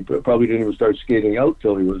he probably didn't even start skating out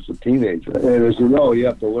till he was a teenager. And as you know, you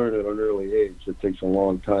have to learn at an early age. It takes a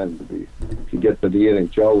long time to get to the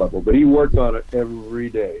NHL level. But he worked on it every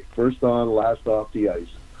day, first on, last off the ice.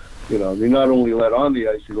 He not only let on the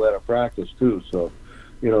ice, he let at practice too. So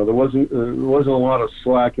there wasn't a lot of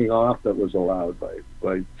slacking off that was allowed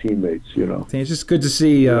by teammates. It's just good to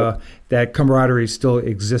see that camaraderie still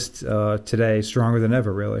exists today, stronger than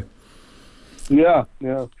ever, really. Yeah.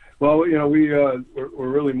 Well, we're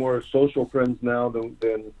really more social friends now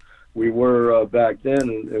than we were back then,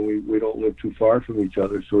 and we don't live too far from each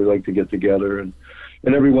other, so we like to get together. And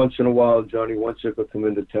every once in a while, Johnny Wensick will come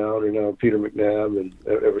into town, Peter McNabb, and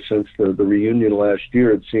ever since the reunion last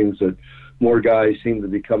year, it seems that more guys seem to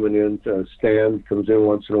be coming in. Stan comes in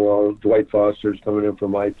once in a while. Dwight Foster's coming in for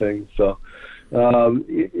my thing. So,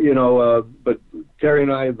 but Terry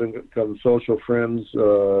and I have become social friends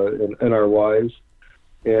and our wives.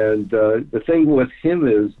 And the thing with him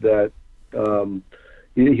is that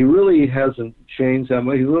he really hasn't changed that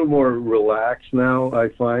much. He's a little more relaxed now, I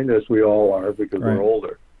find, as we all are because we're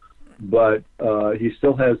older. But he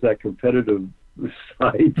still has that competitive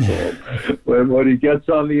side to him. When he gets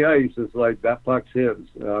on the ice, it's like, that puck's his.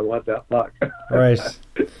 I want that puck. Right.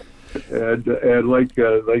 and like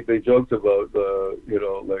they joked about,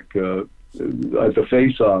 at the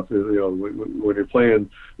face-off, when you're playing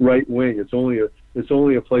right wing, it's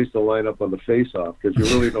only a place to line up on the face-off because you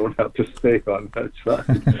really don't have to stay on that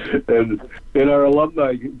side. And in our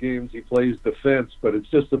alumni games, he plays defense, but it's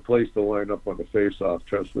just a place to line up on the face-off,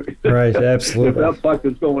 trust me. Right, absolutely. If that puck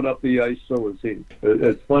is going up the ice, so is he.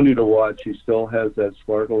 It's funny to watch. He still has that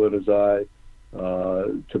sparkle in his eye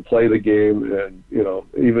to play the game. And,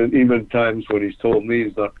 even times when he's told me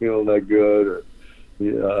he's not feeling that good, or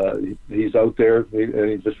he's out there and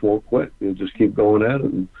he just won't quit. He'll just keep going at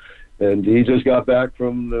it. And he just got back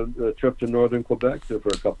from the trip to northern Quebec for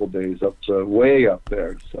a couple of days, way up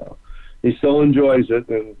there. So he still enjoys it,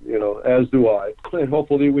 and as do I. And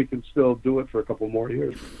hopefully we can still do it for a couple more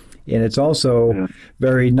years. And it's also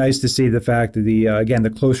very nice to see the fact that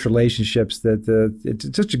the close relationships, that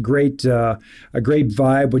it's such a great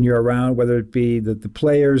vibe when you're around, whether it be the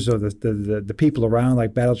players or the people around,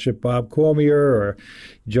 like Battleship Bob Cormier or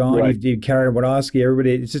John, right. Karen Wadowski,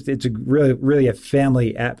 everybody. It's a really a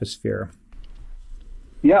family atmosphere.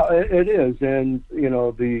 Yeah, it is, and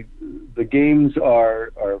the games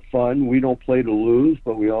are fun. We don't play to lose,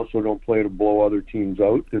 but we also don't play to blow other teams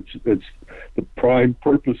out. It's the prime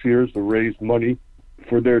purpose here is to raise money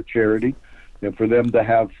for their charity and for them to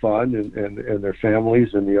have fun and their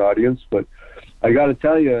families and the audience. But I got to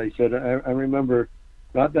tell you, I said I remember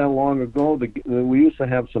not that long ago we used to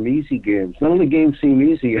have some easy games. None of the games seem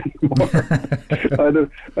easy anymore.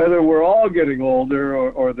 either we're all getting older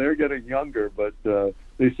or they're getting younger, but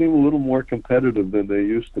they seem a little more competitive than they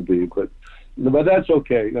used to be. But that's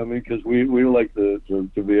okay. I mean, because we like to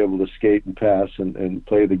be able to skate and pass and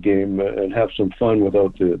play the game and have some fun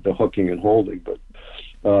without the hooking and holding. But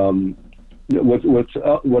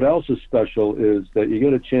what else is special is that you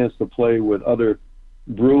get a chance to play with other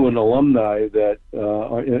Bruin alumni that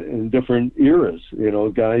are in different eras.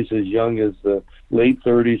 Guys as young as the late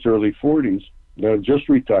 30s, early 40s that have just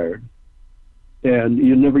retired, and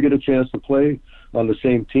you never get a chance to play on the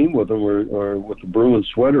same team with them or with the Bruin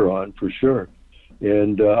sweater on, for sure.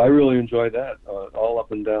 And I really enjoy that all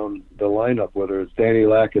up and down the lineup, whether it's Danny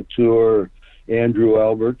Lacouture, Andrew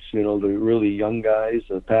Alberts, the really young guys,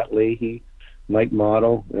 Pat Leahy, Mike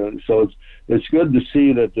Motto. And so it's good to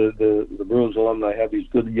see that the Bruins alumni have these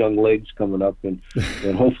good young legs coming up, and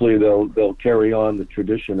hopefully they'll carry on the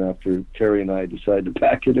tradition after Terry and I decide to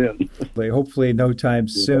pack it in. Hopefully no time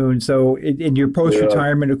soon. So in your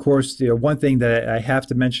post-retirement, of course, one thing that I have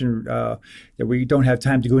to mention that we don't have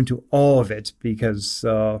time to go into all of it because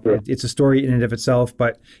it's a story in and of itself,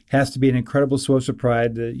 but it has to be an incredible source of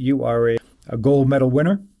pride that you are a gold medal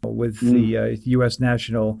winner with the U.S.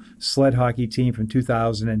 national sled hockey team from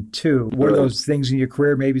 2002. What are those things in your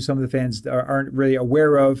career maybe some of the fans aren't really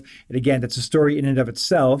aware of? And again, that's a story in and of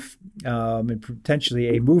itself, and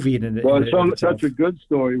potentially a movie in and of itself. Well, it's such a good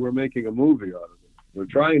story, we're making a movie out of it. We're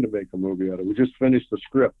trying to make a movie out of it. We just finished the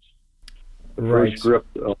script, first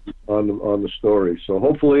script on the story. So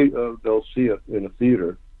hopefully they'll see it in a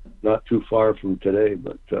theater not too far from today,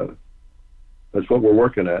 but that's what we're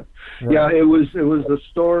working at. Right. Yeah, it was a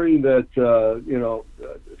story that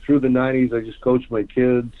through the 90s I just coached my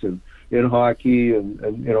kids and in hockey, and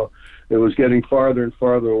it was getting farther and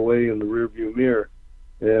farther away in the rearview mirror.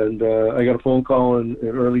 And I got a phone call in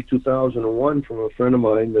early 2001 from a friend of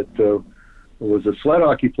mine that was a sled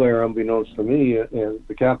hockey player, unbeknownst to me, and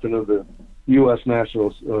the captain of the U.S.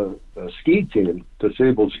 national ski team,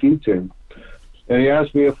 disabled ski team. And he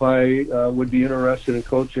asked me if I would be interested in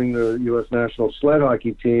coaching the U.S. national sled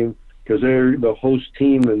hockey team, because they're the host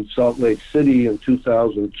team in Salt Lake City in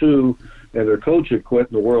 2002, and their coach had quit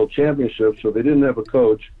in the World Championship, so they didn't have a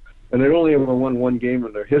coach. And they'd only ever won one game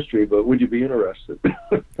in their history, but would you be interested?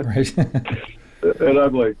 Right. And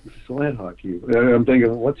I'm like, sled hockey? And I'm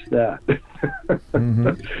thinking, what's that?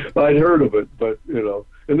 Mm-hmm. I'd heard of it, but,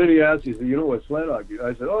 And then he asked, he said, what sled hockey?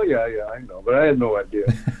 I said, oh, yeah, I know. But I had no idea.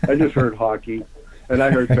 I just heard hockey, and I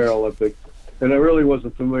heard Paralympics. And I really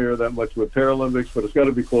wasn't familiar that much with Paralympics, but it's got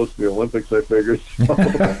to be close to the Olympics, I figured. So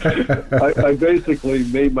I basically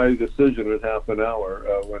made my decision in half an hour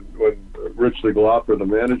when Rich Glopper, the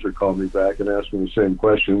manager, called me back and asked me the same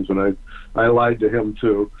questions, and I lied to him,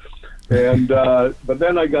 too. And but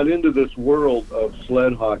then I got into this world of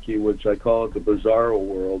sled hockey, which I call it the bizarro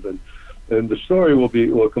world, and the story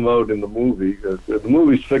will come out in the movie. The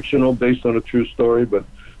movie's fictional, based on a true story, but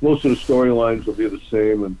most of the storylines will be the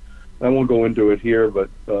same, and I won't go into it here. But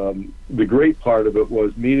the great part of it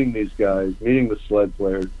was meeting these guys, meeting the sled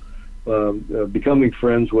players, becoming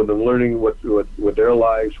friends with them, learning what their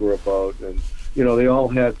lives were about, and they all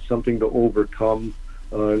had something to overcome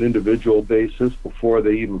on an individual basis before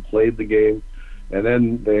they even played the game. And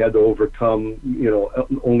then they had to overcome,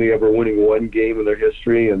 only ever winning one game in their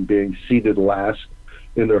history and being seeded last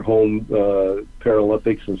in their home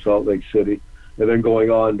Paralympics in Salt Lake City, and then going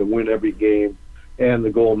on to win every game and the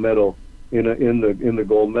gold medal in the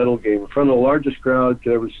gold medal game in front of the largest crowd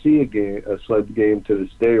could ever see a sled game to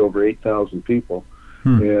this day, over 8,000 people,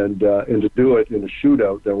 and to do it in a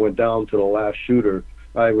shootout that went down to the last shooter.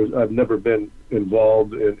 I've never been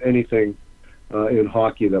involved in anything in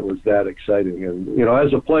hockey that was that exciting. And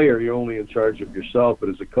as a player, you're only in charge of yourself, but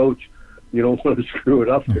as a coach, you don't want to screw it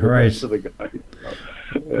up for the rest of the guys.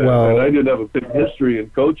 Well, and I didn't have a big history in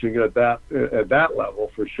coaching at that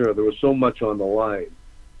level, for sure. There was so much on the line,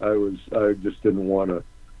 I just didn't want to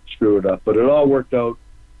screw it up. But it all worked out.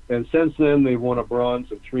 And since then, they've won a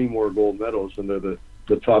bronze and 3 more gold medals, and they're the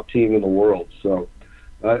top team in the world. So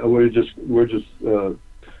we're just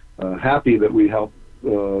happy that we helped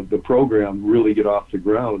the program really get off the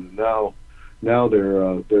ground. And now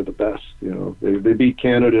they're the best. They beat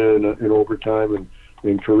Canada in overtime and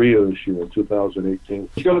in Korea this year in 2018.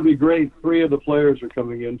 It's going to be great. 3 of the players are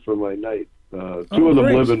coming in for my night. 2 of them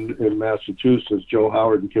live in Massachusetts, Joe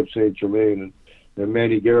Howard and Kip St. Germain, and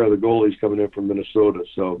Manny Guerra, the goalie's coming in from Minnesota.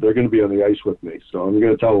 So they're going to be on the ice with me. So I'm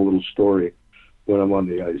going to tell a little story when I'm on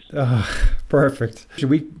the ice. Perfect.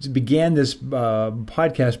 We began this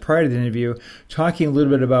podcast prior to the interview talking a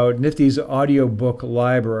little bit about Nifty's audiobook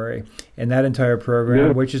library and that entire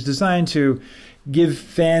program, which is designed to give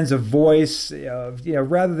fans a voice,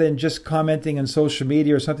 rather than just commenting on social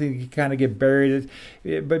media or something you kind of get buried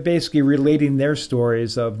in, but basically relating their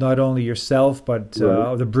stories of not only yourself, but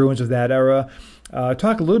the Bruins of that era.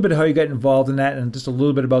 Talk a little bit how you got involved in that and just a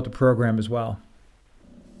little bit about the program as well.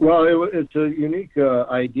 Well, it's a unique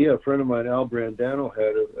idea. A friend of mine, Al Brandano,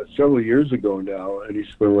 had it several years ago now, and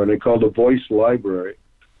when they called the Voice Library.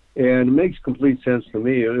 And it makes complete sense to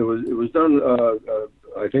me. It was done,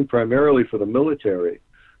 I think, primarily for the military,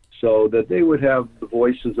 so that they would have the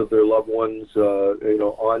voices of their loved ones,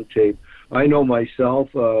 on tape. I know myself,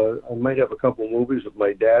 I might have a couple movies with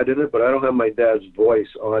my dad in it, but I don't have my dad's voice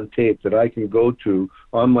on tape that I can go to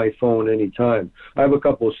on my phone anytime. I have a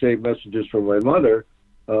couple of saved messages from my mother,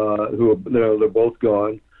 who they're both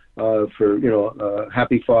gone, for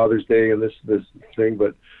Happy Father's Day and this thing,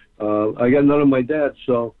 but I got none of my dad's.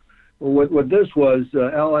 So what this was,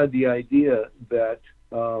 Al had the idea that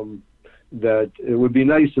it would be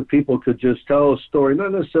nice if people could just tell a story,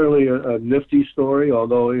 not necessarily a nifty story,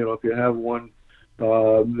 although, if you have one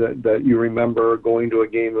that you remember going to a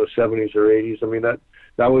game of the 70s or 80s, I mean,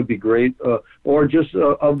 that would be great. Or just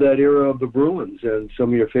of that era of the Bruins and some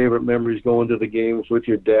of your favorite memories going to the games with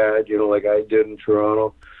your dad, like I did in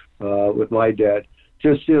Toronto with my dad.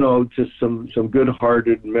 Just some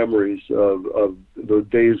good-hearted memories of the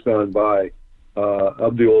days gone by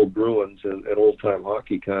of the old Bruins and old-time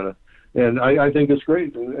hockey kind of. And I think it's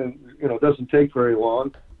great, and it doesn't take very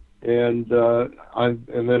long. And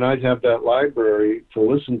then I'd have that library to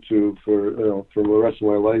listen to for the rest of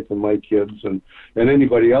my life, and my kids and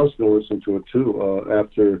anybody else can listen to it too.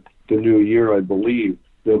 After the new year, I believe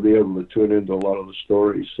they'll be able to tune into a lot of the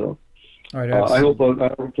stories. So. All right, I hope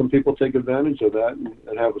some people take advantage of that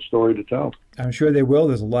and have a story to tell. I'm sure they will.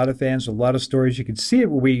 There's a lot of fans, a lot of stories. You can see it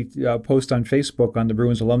when we post on Facebook on the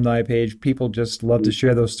Bruins alumni page. People just love to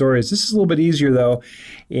share those stories. This is a little bit easier, though,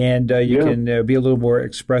 and you can be a little more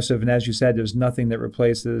expressive. And as you said, there's nothing that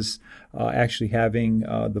replaces actually having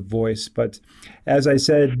the voice. But as I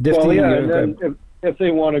said, Nifty... If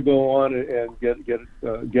they want to go on and get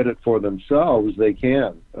it for themselves, they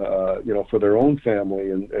can, for their own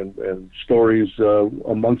family and stories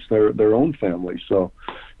amongst their own family. So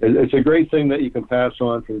it's a great thing that you can pass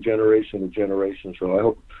on from generation to generation.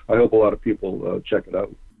 So I hope a lot of people check it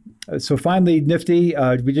out. So finally, Nifty,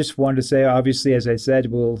 we just wanted to say, obviously, as I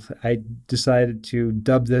said, I decided to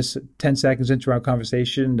dub this 10 seconds into our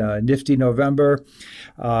conversation, Nifty November.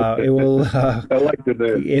 It will. I like the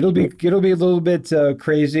name. It'll be a little bit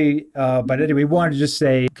crazy, but anyway, we wanted to just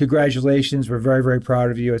say congratulations. We're very, very proud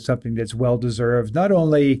of you. It's something that's well deserved, not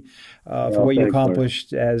only for what you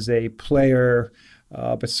accomplished as a player.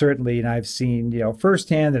 But certainly, and I've seen,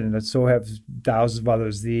 firsthand, and so have thousands of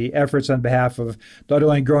others, the efforts on behalf of not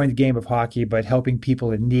only growing the game of hockey, but helping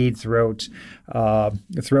people in need throughout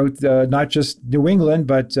not just New England,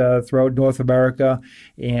 but throughout North America.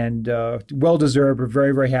 And well-deserved. We're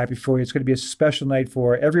very, very happy for you. It's going to be a special night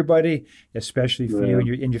for everybody, especially for you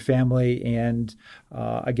and your family. And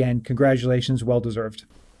again, congratulations, well-deserved.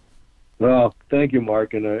 Well, thank you,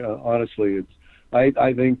 Mark. And honestly,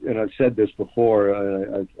 I think, and I've said this before,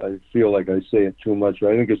 I feel like I say it too much,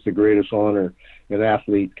 but I think it's the greatest honor an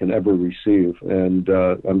athlete can ever receive. And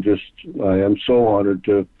I am so honored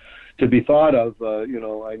to be thought of.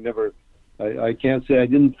 I can't say I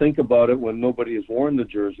didn't think about it when nobody has worn the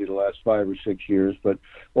jersey the last 5 or 6 years, but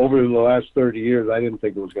over the last 30 years, I didn't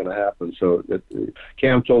think it was going to happen. So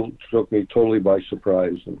Cam took me totally by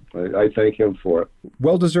surprise, and I thank him for it.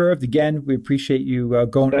 Well deserved. Again, we appreciate you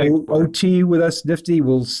going OT with us, Nifty.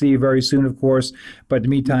 We'll see you very soon, of course. But in the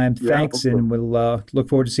meantime, thanks, and we'll look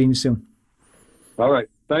forward to seeing you soon. All right.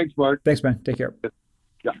 Thanks, Mark. Thanks, man. Take care.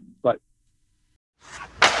 Yeah. Bye.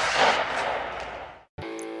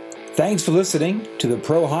 Thanks for listening to the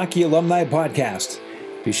Pro Hockey Alumni Podcast.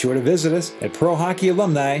 Be sure to visit us at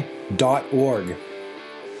prohockeyalumni.org.